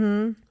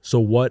 Mm-hmm. So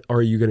what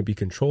are you going to be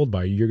controlled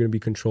by? You're going to be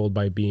controlled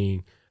by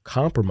being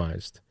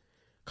compromised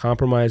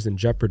and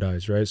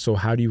jeopardized, right? So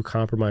how do you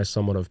compromise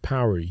someone of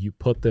power? You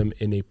put them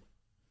in a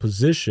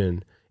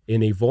position,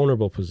 in a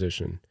vulnerable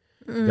position,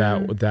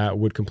 that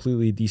would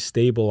completely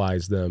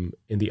destabilize them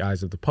in the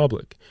eyes of the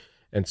public.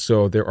 And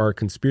so there are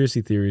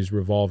conspiracy theories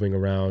revolving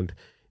around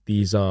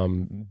these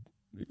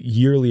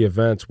yearly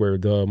events where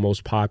the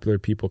most popular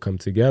people come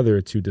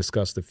together to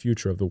discuss the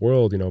future of the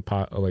world, you know,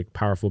 like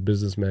powerful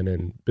businessmen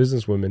and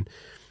businesswomen,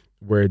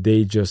 where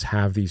they just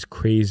have these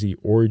crazy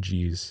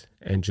orgies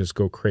and just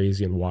go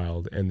crazy and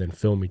wild and then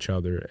film each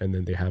other, and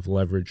then they have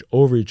leverage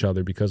over each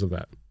other because of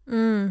that.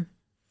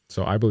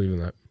 So I believe in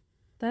that.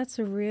 That's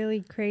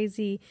really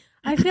crazy.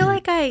 I feel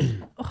like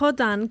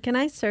hold on, can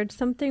I search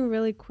something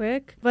really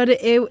quick? But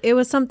it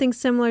was something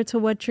similar to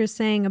what you're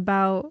saying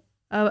about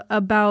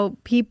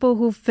people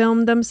who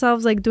film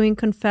themselves like doing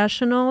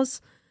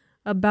confessionals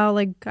about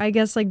like, I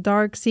guess like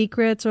dark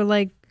secrets, or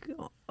like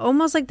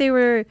almost like they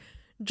were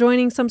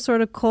joining some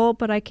sort of cult,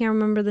 but I can't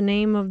remember the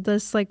name of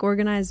this like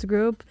organized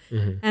group.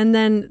 And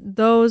then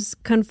those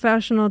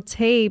confessional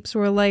tapes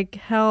were like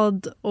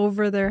held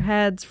over their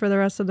heads for the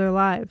rest of their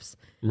lives.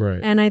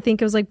 Right. And I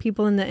think it was like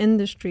people in the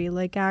industry,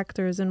 like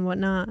actors and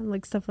whatnot,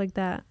 like stuff like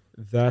that.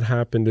 That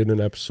happened in an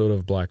episode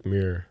of Black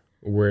Mirror.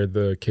 where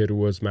the kid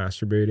was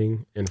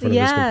masturbating in front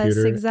of his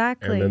computer.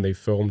 Exactly. And then they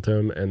filmed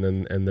him, and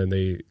then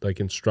they like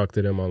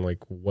instructed him on like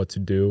what to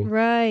do.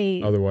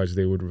 Right. Otherwise,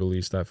 they would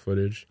release that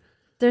footage.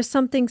 There's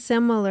something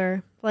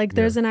similar. Like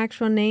there's an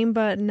actual name,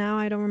 but now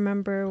I don't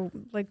remember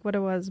like what it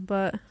was.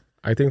 But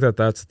I think that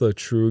that's the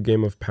true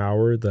game of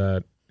power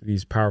that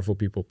these powerful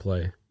people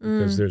play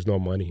because there's no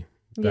money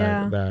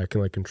that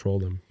can like control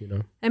them, you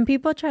know? And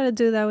people try to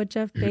do that with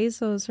Jeff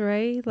Bezos,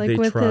 right? Like they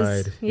with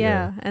tried,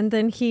 his, and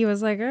then he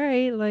was like, all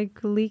right, like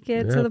leak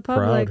it to the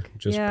public.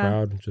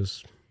 Proud,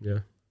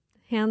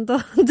 handle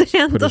put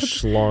a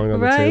schlong on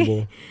the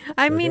table.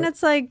 I mean,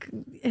 it's like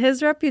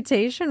his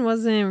reputation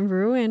wasn't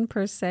ruined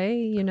per se,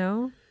 you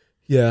know?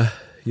 Yeah.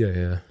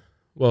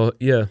 Well,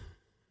 yeah.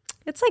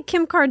 It's like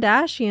Kim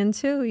Kardashian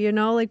too, you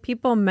know? Like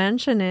people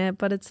mention it,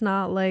 but it's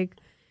not like,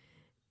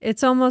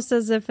 it's almost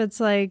as if it's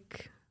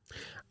like.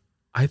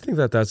 I think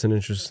that that's an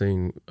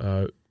interesting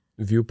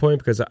viewpoint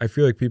because I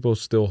feel like people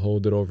still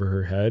hold it over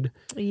her head.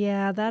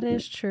 Yeah, that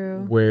is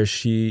true. Where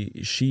she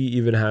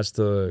even has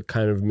to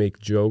kind of make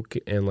joke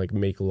and like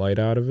make light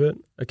out of it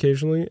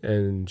occasionally,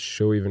 and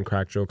she'll even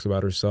crack jokes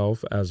about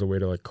herself as a way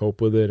to like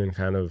cope with it and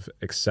kind of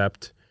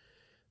accept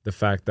the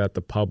fact that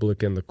the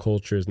public and the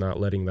culture is not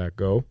letting that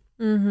go.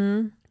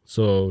 Mm-hmm.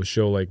 So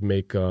she'll like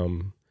make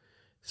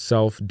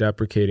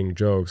self-deprecating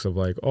jokes of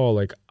like, oh,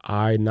 like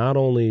I not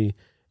only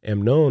am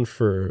known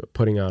for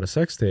putting out a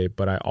sex tape,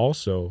 but I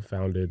also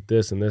founded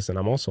this and this, and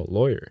I'm also a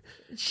lawyer.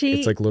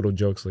 It's like little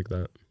jokes like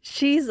that.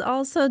 She's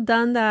also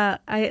done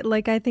that. I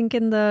think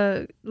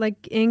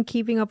in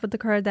Keeping Up with the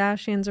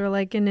Kardashians or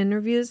like in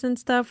interviews and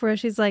stuff where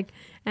she's like,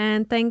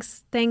 and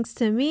thanks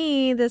to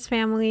me, this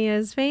family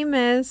is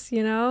famous,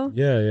 you know?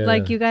 Yeah.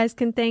 Like you guys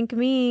can thank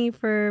me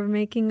for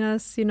making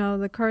us, you know,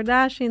 the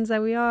Kardashians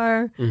that we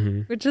are,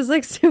 which is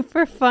like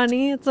super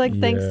funny. It's like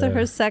thanks to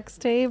her sex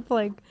tape,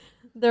 like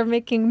they're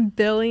making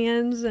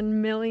billions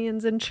and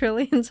millions and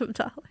trillions of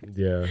dollars.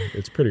 Yeah,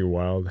 it's pretty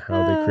wild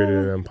how they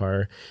created an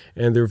empire.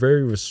 And they're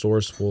very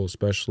resourceful,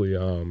 especially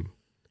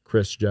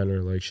Kris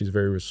Jenner. Like, she's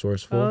very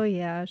resourceful. Oh,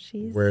 yeah.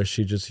 Where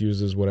she just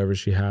uses whatever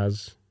she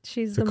has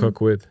to cook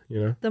with,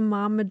 you know? The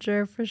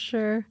momager, for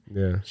sure.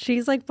 Yeah.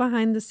 She's, like,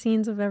 behind the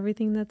scenes of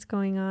everything that's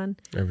going on.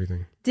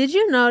 Everything. Did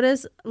you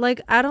notice, like,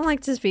 I don't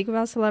like to speak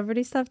about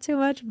celebrity stuff too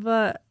much,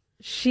 but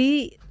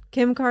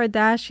Kim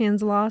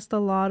Kardashian's lost a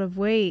lot of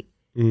weight.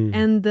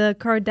 And the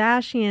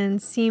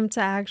Kardashians seem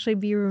to actually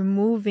be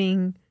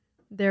removing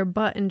their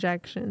butt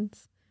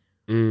injections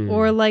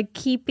or like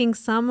keeping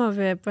some of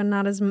it, but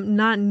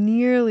not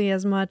nearly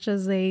as much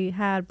as they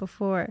had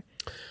before.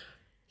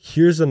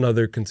 Here's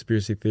another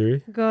conspiracy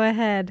theory. Go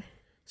ahead.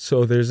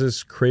 So there's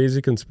this crazy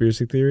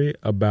conspiracy theory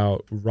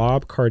about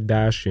Rob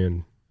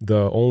Kardashian,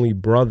 the only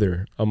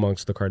brother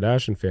amongst the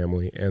Kardashian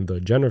family and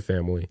the Jenner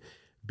family,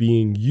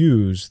 being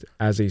used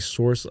as a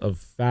source of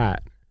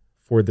fat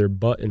for their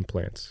butt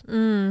implants.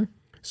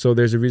 So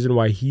there's a reason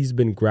why he's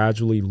been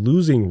gradually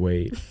losing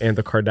weight and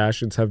the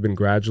Kardashians have been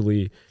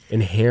gradually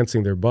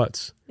enhancing their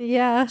butts.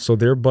 Yeah. So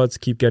their butts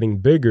keep getting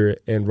bigger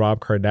and Rob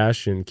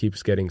Kardashian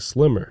keeps getting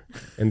slimmer.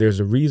 And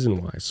there's a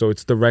reason why. So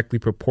it's directly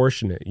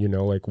proportionate, you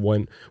know, like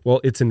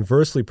it's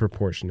inversely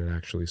proportionate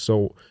actually.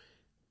 So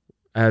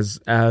as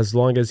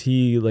long as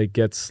he like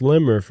gets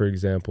slimmer, for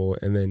example,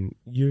 and then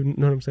you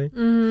know what I'm saying?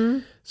 Mm-hmm.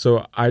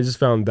 So I just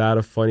found that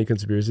a funny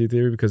conspiracy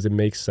theory because it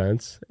makes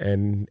sense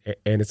and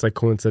it's like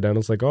coincidental.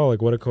 It's like, oh,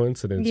 like what a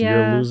coincidence.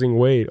 Yeah. You're losing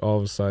weight all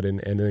of a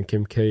sudden and then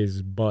Kim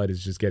K's butt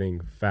is just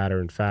getting fatter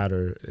and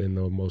fatter in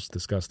the most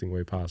disgusting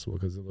way possible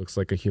because it looks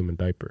like a human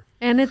diaper.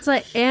 And it's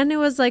like, and it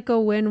was like a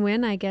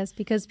win-win, I guess,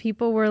 because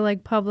people were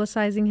like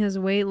publicizing his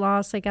weight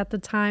loss like at the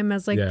time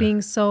as like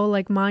being so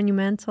like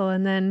monumental,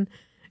 and then,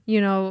 you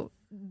know,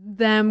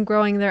 them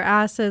growing their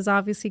asses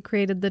obviously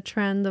created the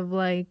trend of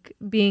like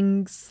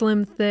being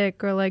slim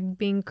thick or like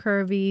being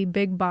curvy,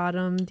 big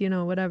bottomed, you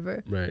know,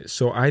 whatever. Right.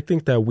 So I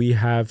think that we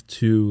have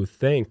to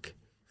thank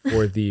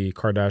for the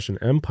Kardashian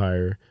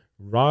empire,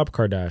 Rob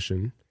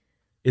Kardashian.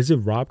 Is it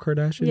Rob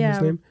Kardashian,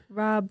 his name?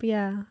 Rob,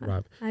 yeah.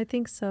 Rob. I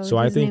think so. So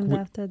He's I think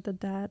named after the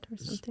dad or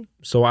something.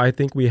 So I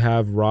think we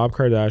have Rob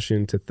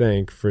Kardashian to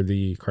thank for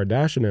the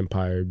Kardashian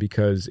empire,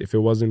 because if it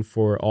wasn't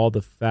for all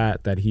the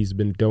fat that he's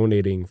been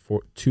donating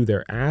to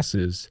their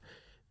asses,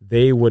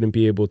 they wouldn't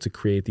be able to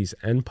create these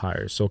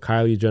empires. So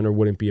Kylie Jenner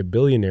wouldn't be a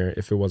billionaire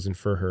if it wasn't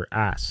for her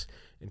ass.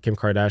 And Kim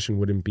Kardashian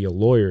wouldn't be a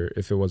lawyer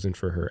if it wasn't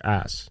for her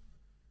ass.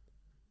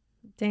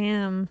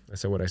 Damn. I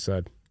said what I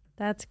said.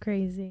 That's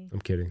crazy.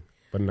 I'm kidding,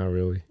 but not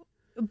really.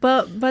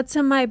 But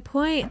to my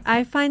point,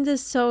 I find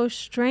this so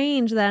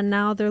strange that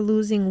now they're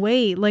losing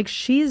weight. Like,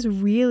 she's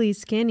really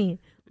skinny.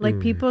 Like,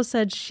 people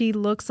said she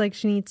looks like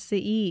she needs to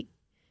eat.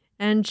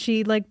 And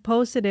she, like,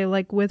 posted it,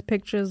 like, with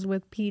pictures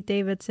with Pete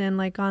Davidson,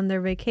 like, on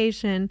their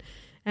vacation.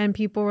 And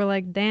people were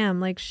like, damn,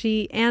 like,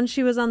 she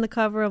was on the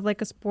cover of,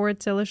 like, a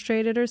Sports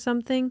Illustrated or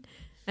something.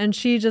 And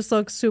she just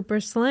looks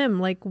super slim,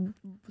 like,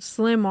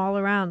 slim all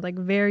around, like,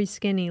 very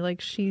skinny. Like,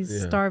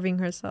 she's starving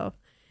herself.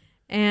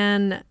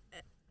 And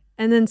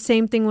then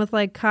same thing with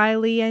like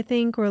Kylie, I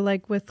think, or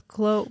like with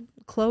Khloe.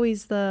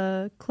 Chloe's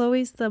the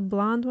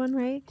blonde one,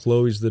 right?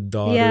 Chloe's the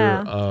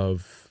daughter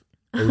of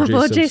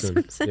O.J.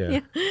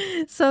 Simpson.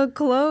 Yeah. So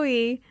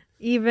Chloe,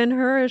 even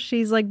her,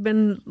 she's like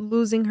been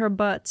losing her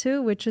butt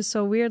too, which is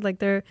so weird.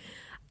 Like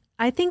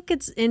I think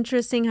it's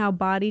interesting how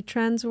body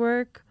trends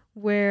work,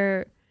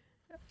 where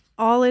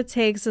all it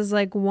takes is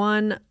like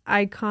one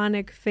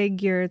iconic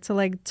figure to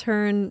like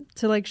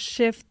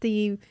shift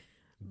the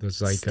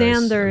zeitgeist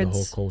standards, and the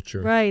whole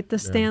culture. Right, the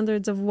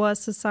standards of what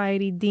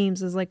society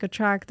deems as like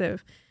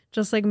attractive.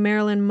 Just like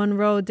Marilyn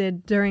Monroe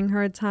did during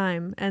her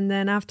time. And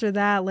then after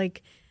that,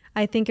 like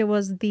I think it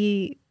was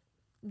the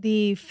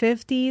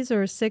 50s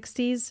or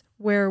 60s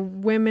where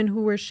women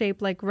who were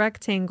shaped like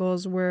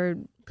rectangles were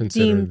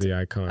considered the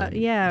icon,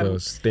 the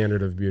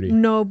standard of beauty.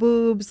 No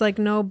boobs, like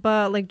no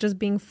butt, like just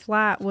being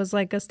flat was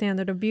like a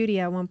standard of beauty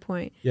at one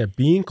point. Yeah,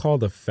 being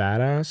called a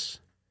fat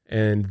ass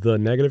and the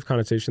negative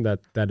connotation that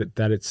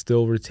it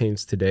still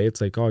retains today,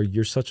 it's like, oh,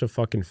 you're such a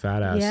fucking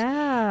fat ass.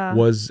 Yeah,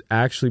 was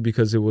actually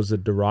because it was a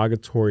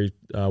derogatory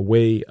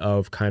way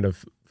of kind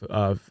of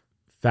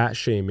fat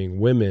shaming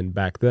women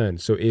back then.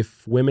 So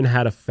if women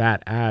had a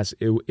fat ass,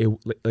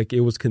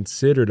 it was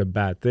considered a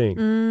bad thing,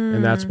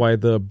 and that's why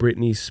the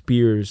Britney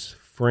Spears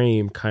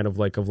frame kind of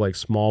like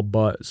small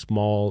butt,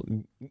 small,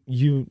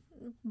 you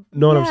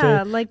know what I'm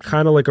saying? Like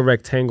kind of like a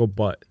rectangle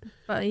butt.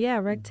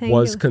 Rectangle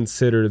was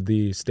considered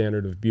the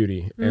standard of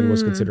beauty and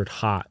was considered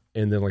hot,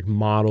 and then like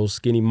models,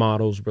 skinny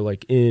models were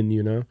like in,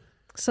 you know.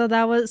 So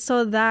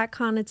that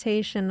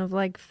connotation of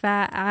like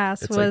fat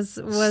ass was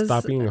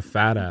stop being a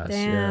fat ass.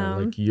 Damn. Yeah,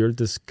 like you're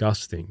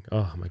disgusting.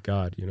 Oh my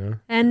god, you know.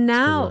 And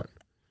now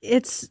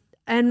it's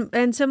and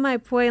to my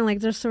point, like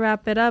just to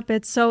wrap it up,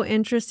 it's so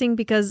interesting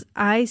because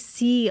I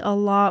see a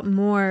lot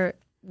more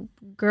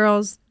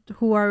girls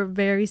who are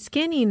very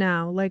skinny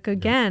now. Like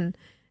again.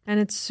 And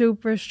it's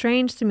super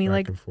strange to me.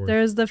 Like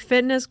there's the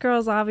fitness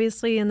girls,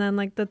 obviously, and then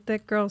like the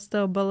thick girls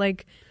still. But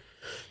like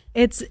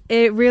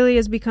it really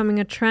is becoming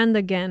a trend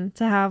again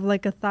to have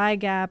like a thigh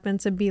gap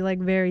and to be like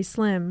very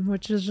slim,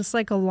 which is just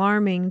like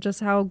alarming just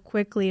how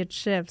quickly it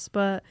shifts.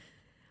 But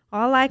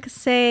all I can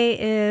say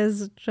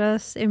is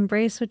just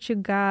embrace what you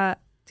got.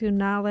 Do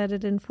not let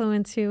it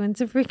influence you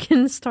into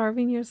freaking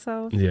starving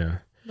yourself. Yeah.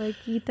 Like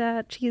eat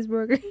that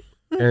cheeseburger.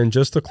 And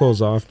just to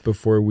close off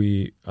before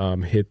we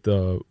hit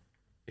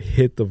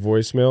the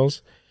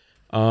voicemails,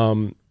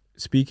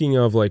 speaking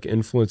of like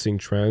influencing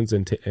trends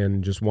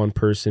and just one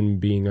person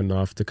being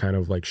enough to kind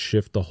of like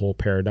shift the whole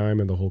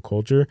paradigm and the whole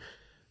culture,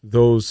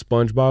 those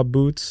SpongeBob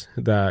boots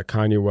that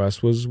Kanye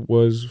West was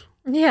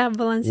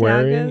Balenciagas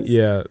wearing,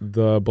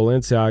 the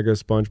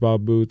Balenciaga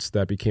SpongeBob boots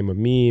that became a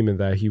meme and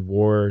that he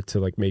wore to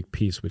like make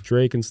peace with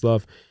Drake and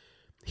stuff.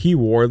 He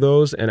wore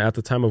those, and at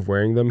the time of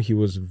wearing them, he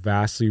was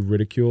vastly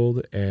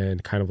ridiculed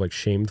and kind of like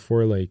shamed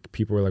for it. Like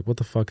people were like, what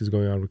the fuck is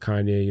going on with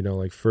Kanye? You know,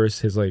 like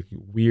first his like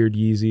weird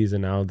Yeezys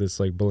and now this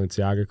like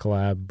Balenciaga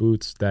collab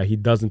boots that he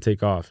doesn't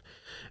take off.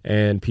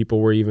 And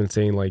people were even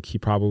saying like he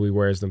probably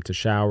wears them to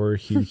shower.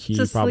 He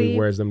probably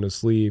wears them to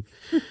sleep.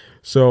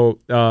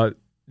 So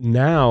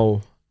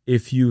now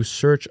if you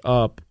search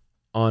up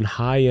on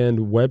high-end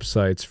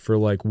websites for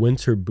like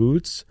winter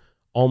boots,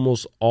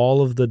 almost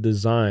all of the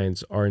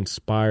designs are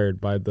inspired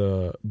by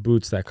the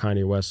boots that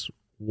Kanye West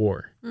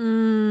wore.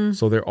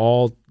 So they're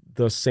all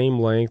the same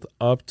length,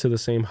 up to the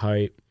same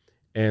height,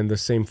 and the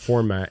same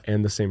format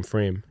and the same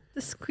frame.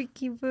 The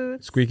squeaky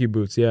boots. Squeaky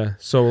boots, yeah.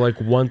 So like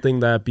one thing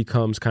that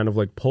becomes kind of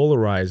like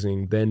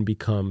polarizing then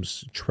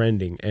becomes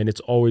trending. And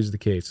it's always the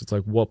case. It's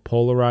like what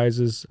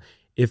polarizes,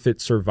 if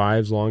it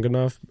survives long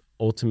enough,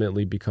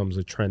 ultimately becomes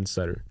a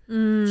trendsetter.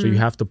 So you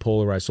have to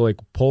polarize. So like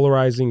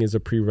polarizing is a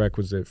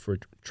prerequisite for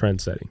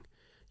trend setting.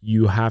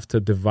 You have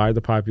to divide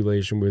the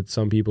population with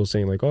some people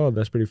saying like, oh,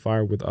 that's pretty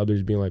fire, with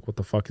others being like, what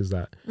the fuck is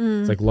that?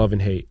 It's like love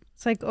and hate.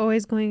 It's like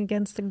always going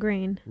against the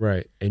grain.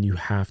 Right. And you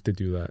have to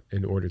do that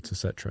in order to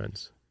set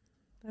trends.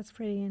 That's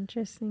pretty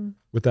interesting.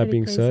 With that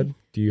being said,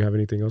 do you have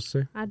anything else to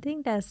say? I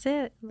think that's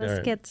it.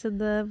 Let's get to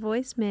the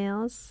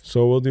voicemails.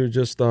 So we'll do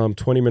just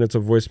 20 minutes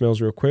of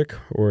voicemails real quick,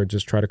 or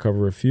just try to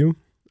cover a few.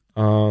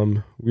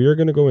 We are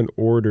going to go in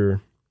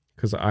order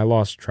because I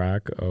lost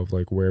track of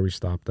like where we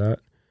stopped at.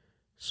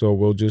 So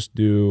we'll just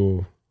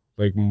do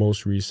like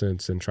most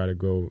recents and try to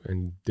go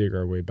and dig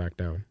our way back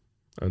down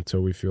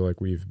until we feel like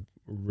we've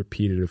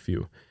repeated a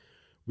few.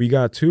 We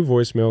got 2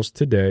 voicemails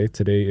today.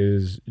 Today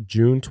is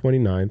June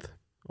 29th,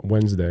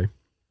 Wednesday.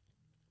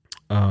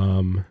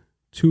 2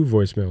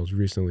 voicemails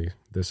recently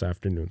this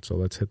afternoon. So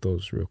let's hit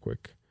those real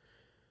quick.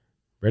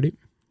 Ready?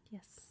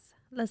 Yes.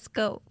 Let's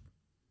go.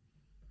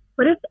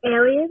 What if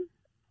aliens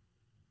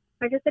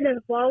are just an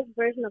evolved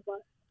version of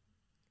us?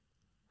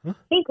 Huh?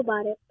 Think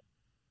about it.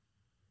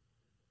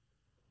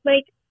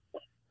 Like,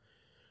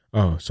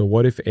 oh, so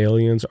what if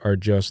aliens are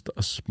just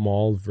a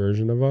small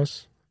version of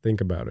us? Think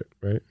about it,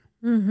 right?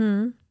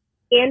 Mm-hmm.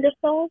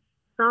 Neanderthals,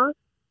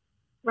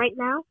 right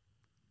now,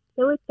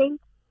 they would think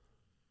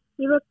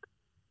we look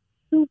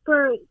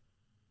super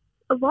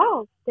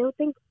evolved. They would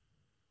think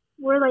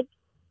we're like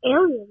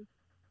aliens.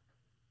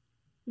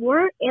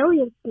 We're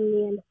aliens to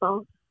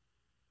Neanderthals.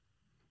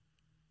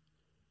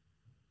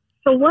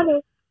 So what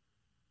if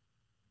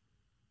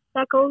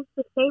that goes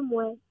the same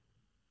way,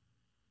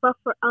 but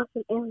for us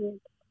and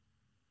aliens?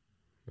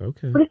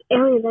 Okay. What if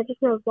aliens are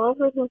just an evolved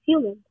version of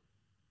humans?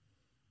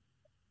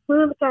 We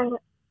look at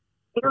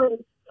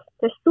aliens,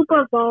 they're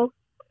super evolved,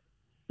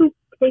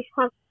 they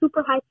have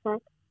super high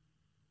tech,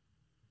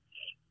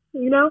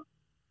 you know?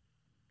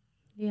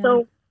 Yeah.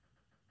 So,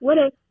 what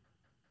if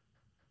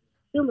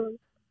aliens,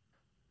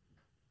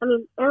 are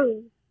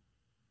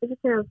just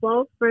an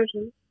evolved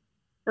version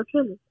of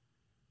humans?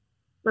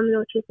 Let me know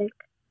what you think.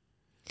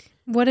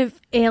 What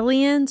if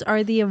aliens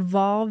are the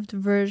evolved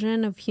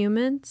version of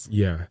humans?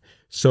 Yeah.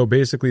 So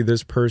basically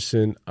this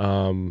person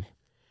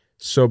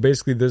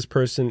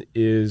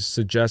is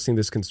suggesting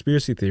this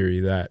conspiracy theory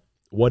that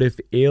what if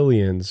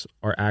aliens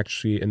are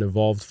actually an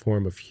evolved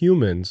form of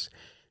humans,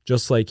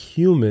 just like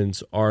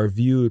humans are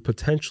viewed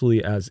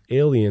potentially as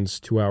aliens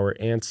to our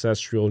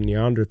ancestral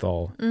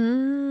Neanderthal.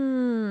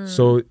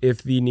 So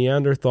if the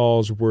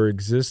Neanderthals were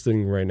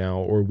existing right now,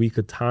 or we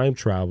could time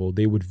travel,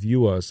 they would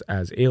view us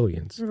as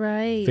aliens.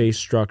 Right. Face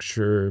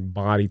structure,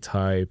 body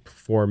type,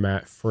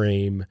 format,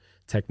 frame,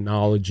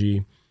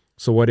 technology.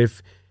 So what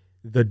if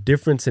the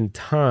difference in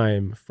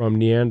time from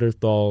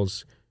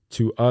Neanderthals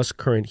to us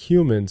current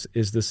humans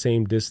is the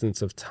same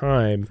distance of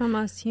time from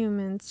us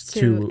humans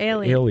to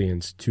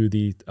aliens, to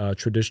the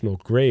traditional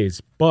Greys,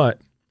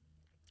 but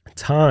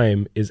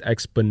time is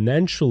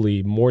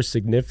exponentially more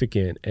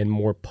significant and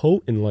more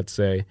potent, let's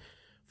say,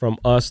 from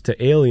us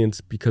to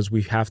aliens, because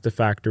we have to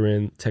factor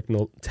in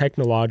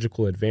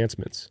technological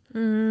advancements.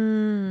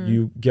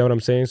 You get what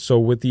I'm saying? So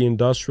with the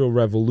Industrial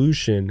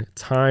Revolution,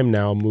 time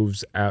now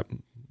moves at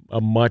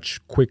a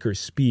much quicker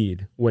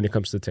speed when it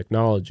comes to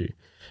technology,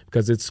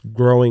 because it's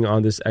growing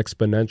on this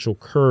exponential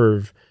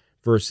curve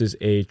versus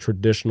a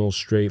traditional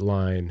straight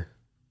line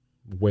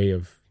way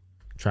of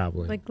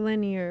traveling. Like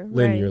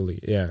linearly, right?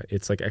 Yeah,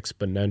 it's like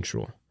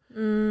exponential.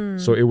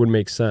 So it would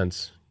make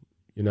sense,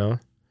 you know?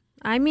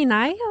 I mean,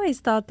 I always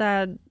thought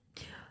that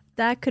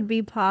could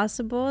be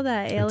possible,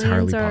 that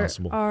aliens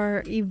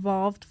are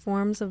evolved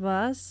forms of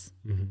us,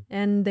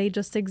 and they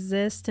just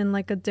exist in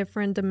like a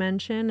different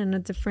dimension and a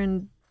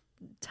different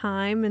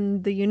time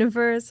in the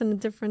universe and a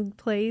different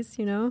place,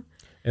 you know?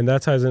 And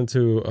that ties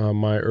into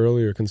my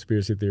earlier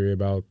conspiracy theory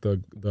about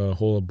the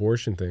whole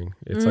abortion thing.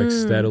 It's like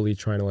steadily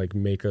trying to like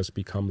make us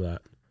become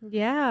that.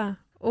 Yeah.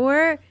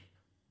 Or,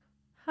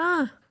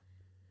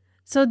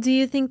 so do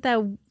you think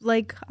that,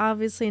 like,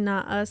 obviously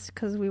not us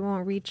because we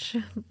won't reach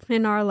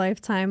in our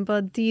lifetime,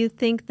 but do you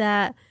think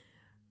that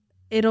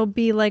it'll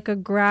be like a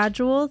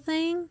gradual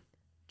thing?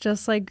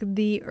 Just like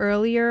the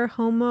earlier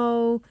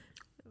Homo,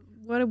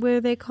 what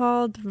were they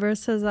called,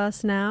 versus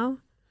us now?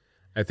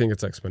 I think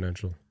it's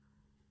exponential.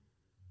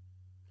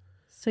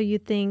 So you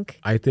think?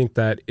 I think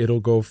that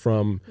it'll go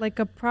from... like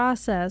a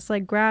process,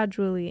 like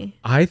gradually.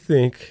 I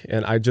think,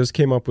 and I just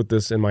came up with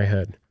this in my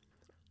head,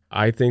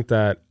 I think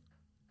that...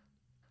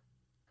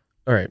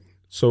 All right,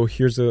 so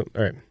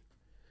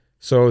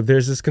so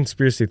there's this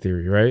conspiracy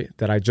theory, right,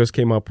 that I just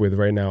came up with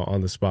right now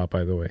on the spot,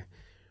 by the way.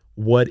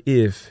 What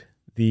if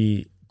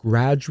the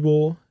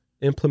gradual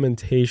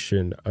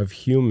implementation of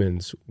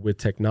humans with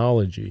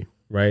technology,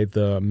 right,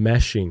 the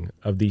meshing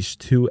of these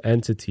two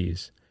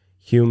entities,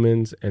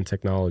 humans and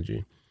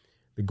technology,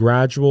 the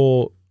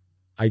gradual,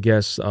 I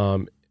guess,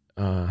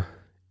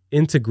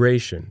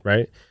 integration,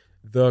 right?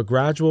 The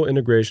gradual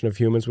integration of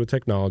humans with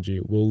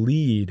technology will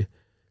lead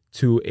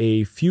to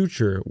a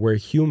future where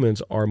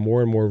humans are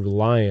more and more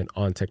reliant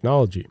on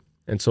technology.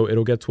 And so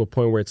it'll get to a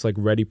point where it's like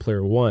Ready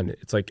Player One.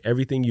 It's like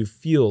everything you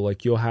feel,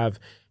 like you'll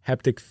have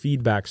haptic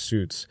feedback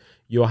suits,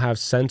 you'll have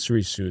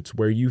sensory suits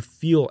where you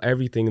feel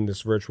everything in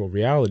this virtual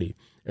reality.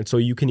 And so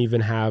you can even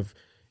have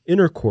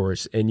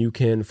intercourse, and you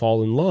can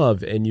fall in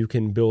love, and you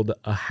can build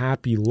a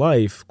happy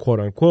life, quote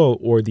unquote,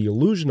 or the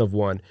illusion of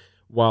one,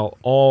 while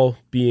all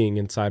being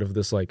inside of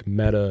this like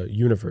meta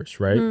universe,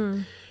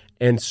 right?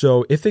 And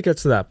so if it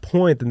gets to that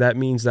point, then that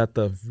means that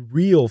the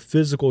real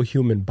physical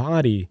human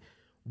body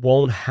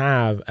won't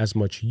have as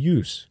much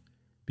use,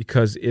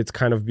 because it's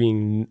kind of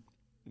being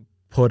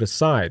put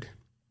aside,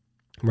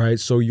 right?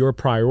 So your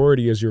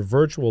priority is your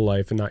virtual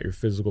life and not your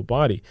physical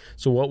body.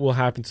 So what will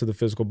happen to the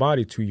physical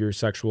body, to your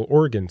sexual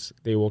organs?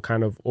 They will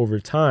kind of,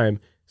 over time,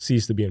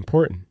 cease to be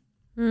important.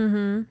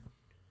 And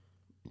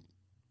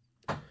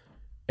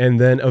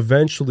then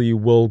eventually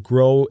will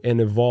grow and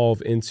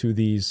evolve into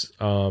these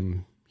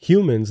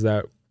humans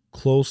that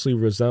closely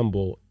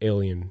resemble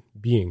alien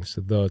beings,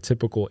 the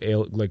typical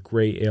like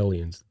gray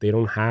aliens. They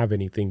don't have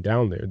anything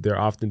down there. They're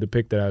often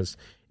depicted as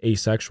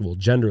asexual,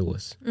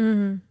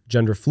 genderless,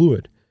 gender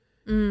fluid.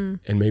 And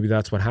maybe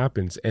that's what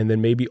happens. And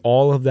then maybe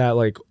all of that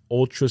like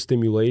ultra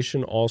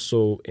stimulation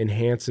also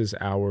enhances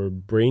our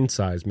brain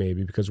size,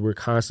 maybe because we're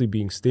constantly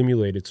being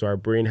stimulated. So our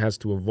brain has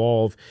to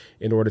evolve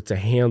in order to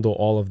handle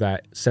all of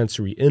that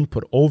sensory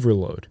input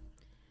overload.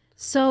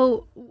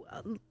 So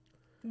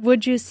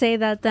would you say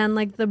that then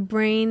like the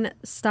brain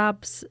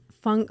stops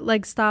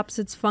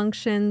its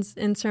functions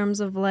in terms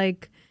of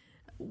like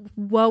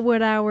what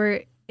would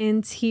our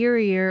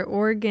interior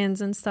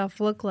organs and stuff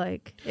look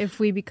like if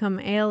we become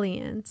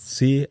aliens?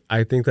 See,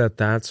 I think that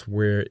that's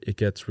where it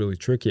gets really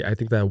tricky. I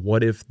think that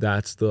what if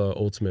that's the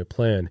ultimate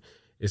plan?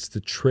 Is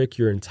to trick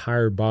your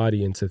entire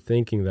body into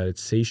thinking that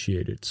it's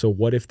satiated. So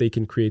what if they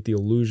can create the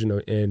illusion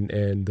of,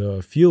 and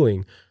the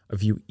feeling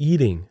of you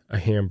eating a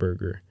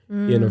hamburger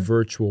in a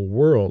virtual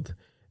world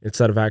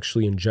instead of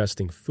actually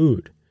ingesting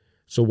food?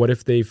 So what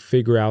if they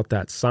figure out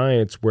that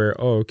science where,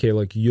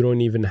 like you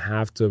don't even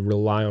have to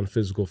rely on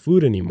physical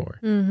food anymore.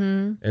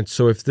 And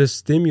so if this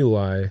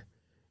stimuli,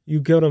 you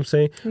get what I'm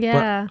saying?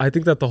 Yeah. But I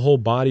think that the whole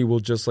body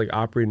will just like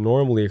operate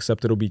normally,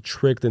 except it'll be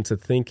tricked into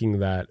thinking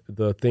that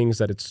the things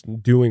that it's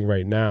doing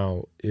right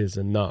now is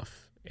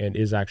enough and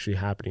is actually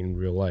happening in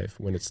real life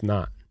when it's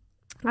not.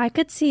 I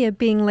could see it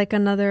being like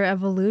another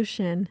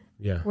evolution.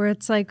 Yeah. Where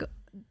it's like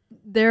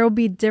there will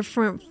be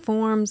different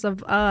forms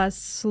of us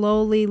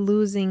slowly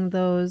losing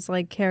those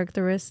like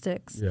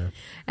characteristics. Yeah.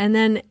 And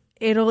then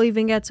it'll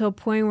even get to a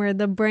point where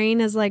the brain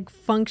is like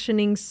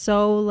functioning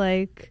so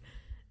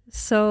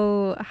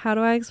how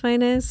do I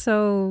explain it?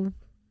 So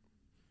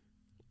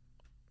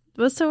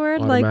what's the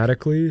word?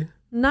 Automatically? Like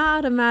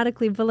not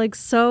automatically, but like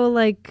so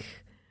like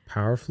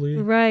powerfully?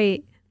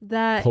 Right.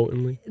 That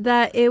potently?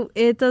 That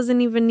it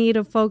doesn't even need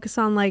to focus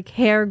on like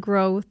hair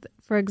growth,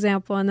 for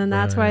example. And then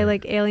that's why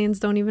like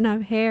aliens don't even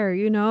have hair,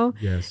 you know?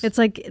 Yes. It's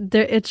like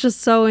it's just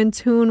so in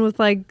tune with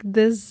like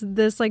this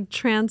like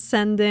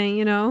transcending,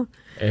 you know?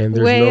 And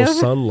there's no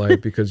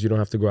sunlight because you don't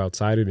have to go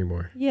outside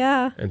anymore.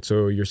 Yeah. And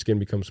so your skin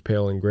becomes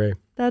pale and gray.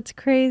 That's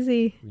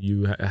crazy.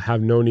 You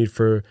have no need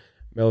for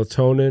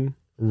melatonin.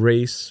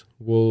 Race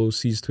will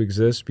cease to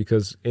exist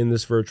because in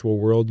this virtual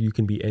world, you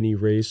can be any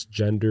race,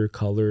 gender,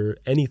 color,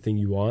 anything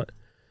you want.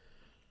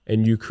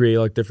 And you create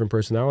like different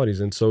personalities.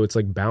 And so it's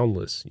like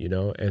boundless, you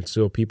know? And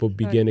so people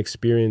begin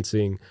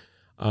experiencing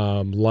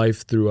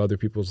life through other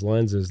people's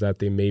lenses that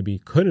they maybe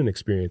couldn't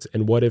experience.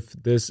 And what if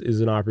this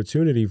is an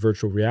opportunity,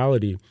 virtual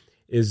reality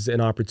is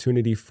an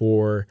opportunity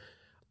for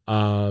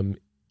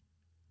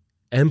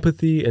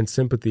empathy and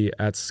sympathy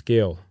at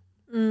scale.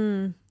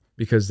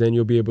 Because then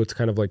you'll be able to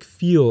kind of like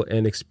feel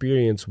and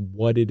experience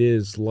what it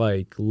is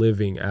like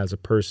living as a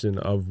person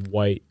of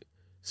white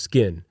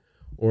skin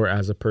or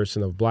as a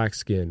person of black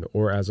skin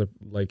or as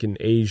an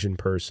Asian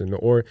person,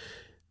 or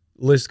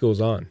list goes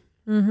on.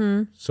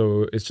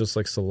 So it's just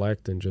like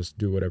select and just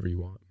do whatever you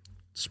want.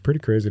 It's pretty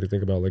crazy to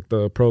think about, like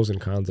the pros and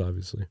cons,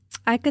 obviously.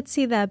 I could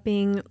see that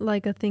being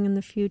like a thing in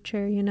the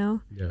future, you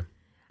know? Yeah.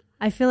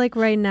 I feel like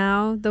right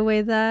now, the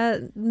way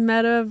that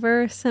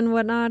metaverse and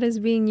whatnot is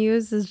being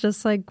used is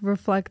just like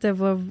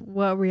reflective of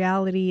what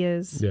reality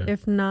is,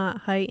 if not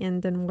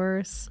heightened and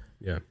worse.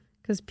 Yeah.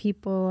 Because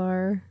people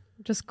are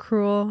just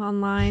cruel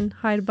online,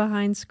 hide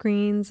behind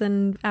screens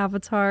and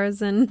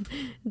avatars, and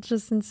it's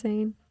just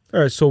insane. All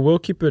right, so we'll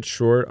keep it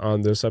short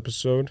on this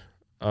episode,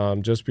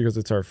 just because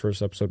it's our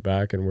first episode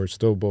back and we're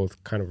still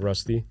both kind of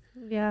rusty.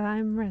 Yeah,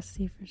 I'm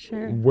rusty for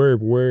sure.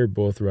 We're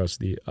both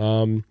rusty.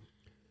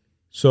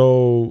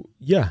 So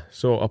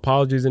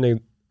apologies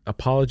in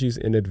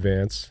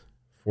advance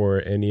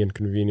for any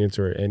inconvenience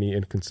or any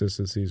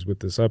inconsistencies with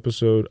this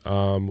episode.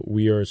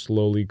 We are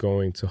slowly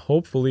going to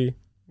hopefully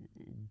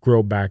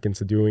grow back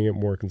into doing it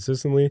more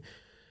consistently,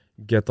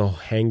 get the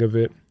hang of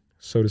it,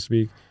 so to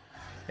speak.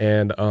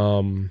 And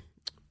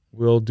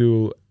we'll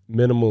do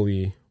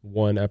minimally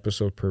one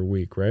episode per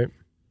week, right?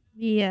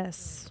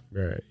 Yes.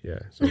 Right, yeah.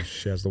 So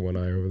she has the one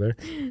eye over there.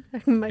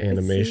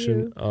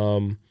 Animation.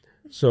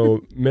 So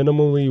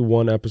minimally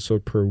one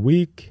episode per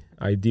week,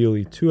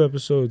 ideally 2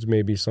 episodes.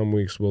 Maybe some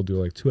weeks we'll do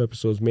like 2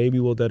 episodes. Maybe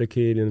we'll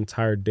dedicate an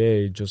entire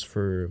day just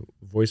for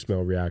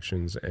voicemail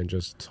reactions and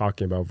just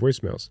talking about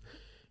voicemails.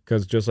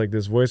 Because just like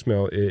this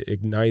voicemail, it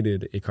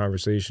ignited a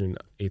conversation,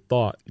 a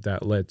thought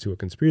that led to a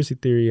conspiracy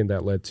theory and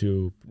that led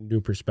to new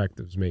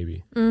perspectives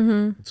maybe.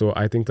 So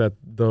I think that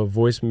the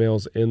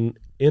voicemails in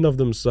of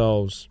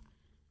themselves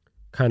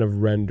kind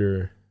of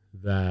render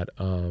that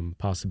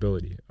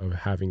possibility of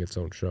having its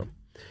own show.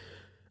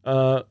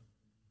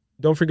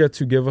 Don't forget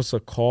to give us a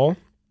call.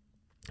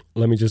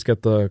 Let me just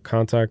get the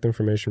contact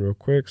information real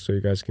quick so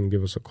you guys can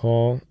give us a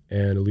call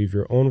and leave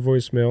your own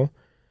voicemail.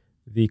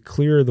 The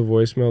clearer the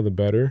voicemail, the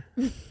better.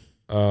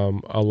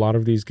 A lot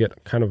of these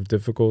get kind of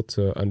difficult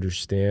to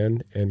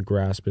understand and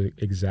grasp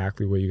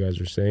exactly what you guys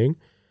are saying.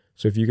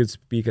 So if you could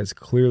speak as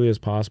clearly as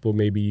possible,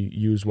 maybe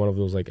use one of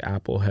those like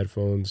Apple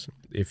headphones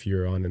if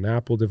you're on an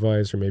Apple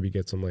device, or maybe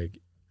get some like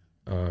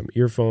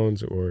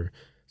earphones or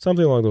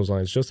something along those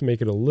lines, just to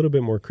make it a little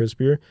bit more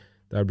crispier.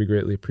 That would be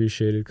greatly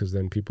appreciated, because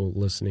then people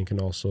listening can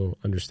also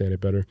understand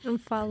it better.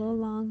 And follow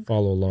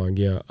along.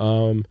 Yeah.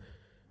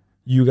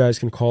 You guys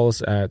can call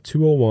us at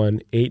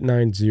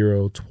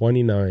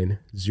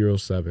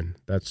 201-890-2907.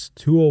 That's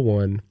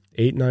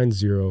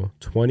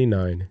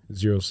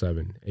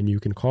 201-890-2907. And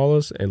you can call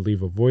us and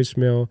leave a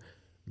voicemail,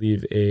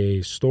 leave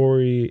a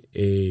story,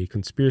 a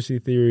conspiracy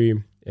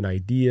theory, an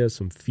idea,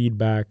 some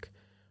feedback,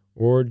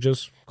 or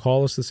just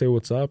call us to say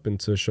what's up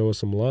and to show us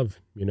some love,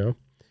 you know?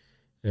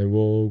 And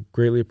we'll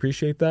greatly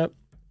appreciate that.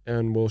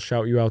 and we'll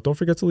shout you out. Don't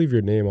forget to leave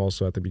your name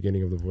also at the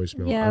beginning of the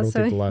voicemail. Yeah, I don't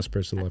think the last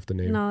person left a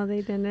name. No,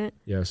 they didn't.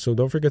 Yeah, so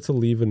don't forget to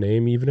leave a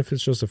name, even if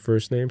it's just a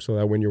first name, so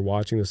that when you're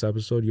watching this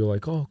episode, you're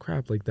like, oh,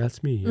 crap, like,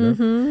 that's me, you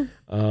know?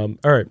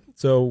 All right,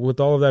 so with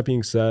all of that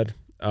being said,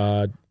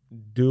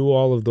 do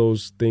all of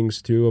those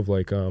things, too, of,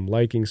 like,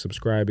 liking,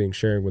 subscribing,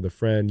 sharing with a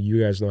friend. You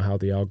guys know how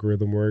the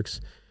algorithm works.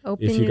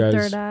 Open your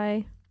third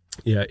eye.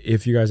 Yeah,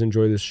 if you guys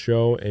enjoy this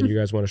show and you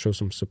guys want to show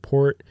some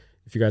support,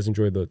 if you guys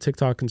enjoy the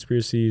TikTok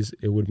conspiracies,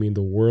 it would mean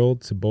the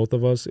world to both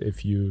of us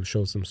if you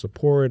show some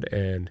support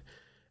and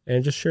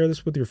just share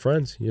this with your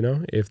friends, you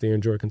know, if they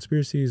enjoy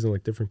conspiracies and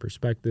like different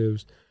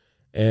perspectives.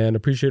 And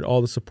appreciate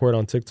all the support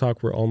on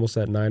TikTok. We're almost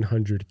at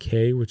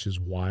 900K, which is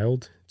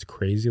wild. It's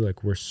crazy.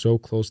 Like, we're so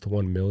close to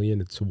 1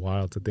 million. It's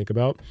wild to think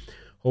about.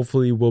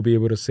 Hopefully we'll be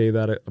able to say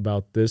that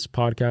about this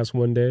podcast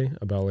one day,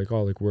 about like,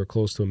 oh, like we're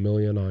close to 1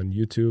 million on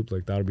YouTube.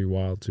 Like, that'll be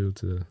wild too,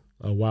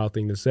 a wild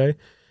thing to say.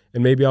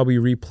 And maybe I'll be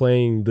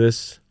replaying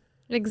this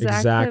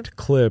exact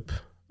clip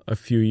a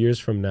few years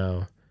from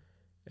now.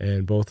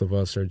 And both of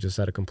us are just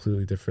at a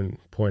completely different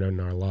point in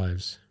our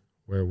lives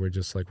where we're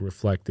just like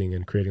reflecting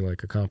and creating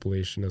like a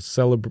compilation, a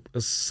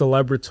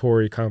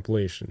celebratory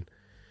compilation.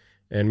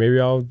 And maybe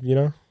I'll, you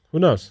know, who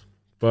knows?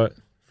 But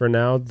for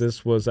now,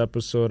 this was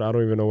episode, I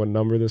don't even know what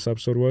number this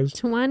episode was.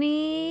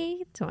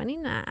 29.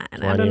 21. I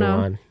don't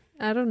know.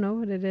 I don't know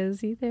what it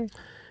is either.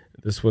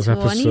 This was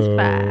episode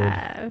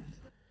 25.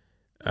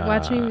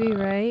 Watch me be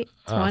right.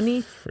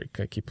 20. Freak,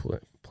 I keep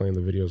playing the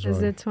videos wrong.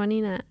 Is it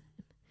 29?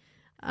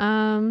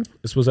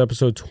 This was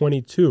episode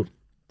 22.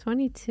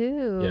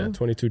 22. Yeah,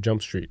 22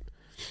 Jump Street.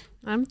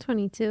 I'm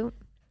 22.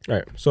 All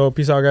right. So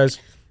peace out, guys.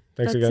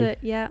 Thanks again.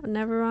 That's it. Yeah,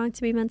 never wrong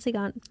to be mentally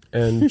gone.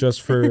 And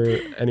just for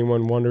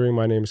anyone wondering,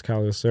 my name is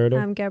Calio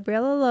Cerda. I'm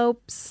Gabriela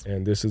Lopes.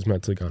 And this is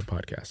Mentally Gone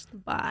Podcast.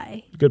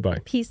 Bye. Goodbye.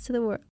 Peace to the world.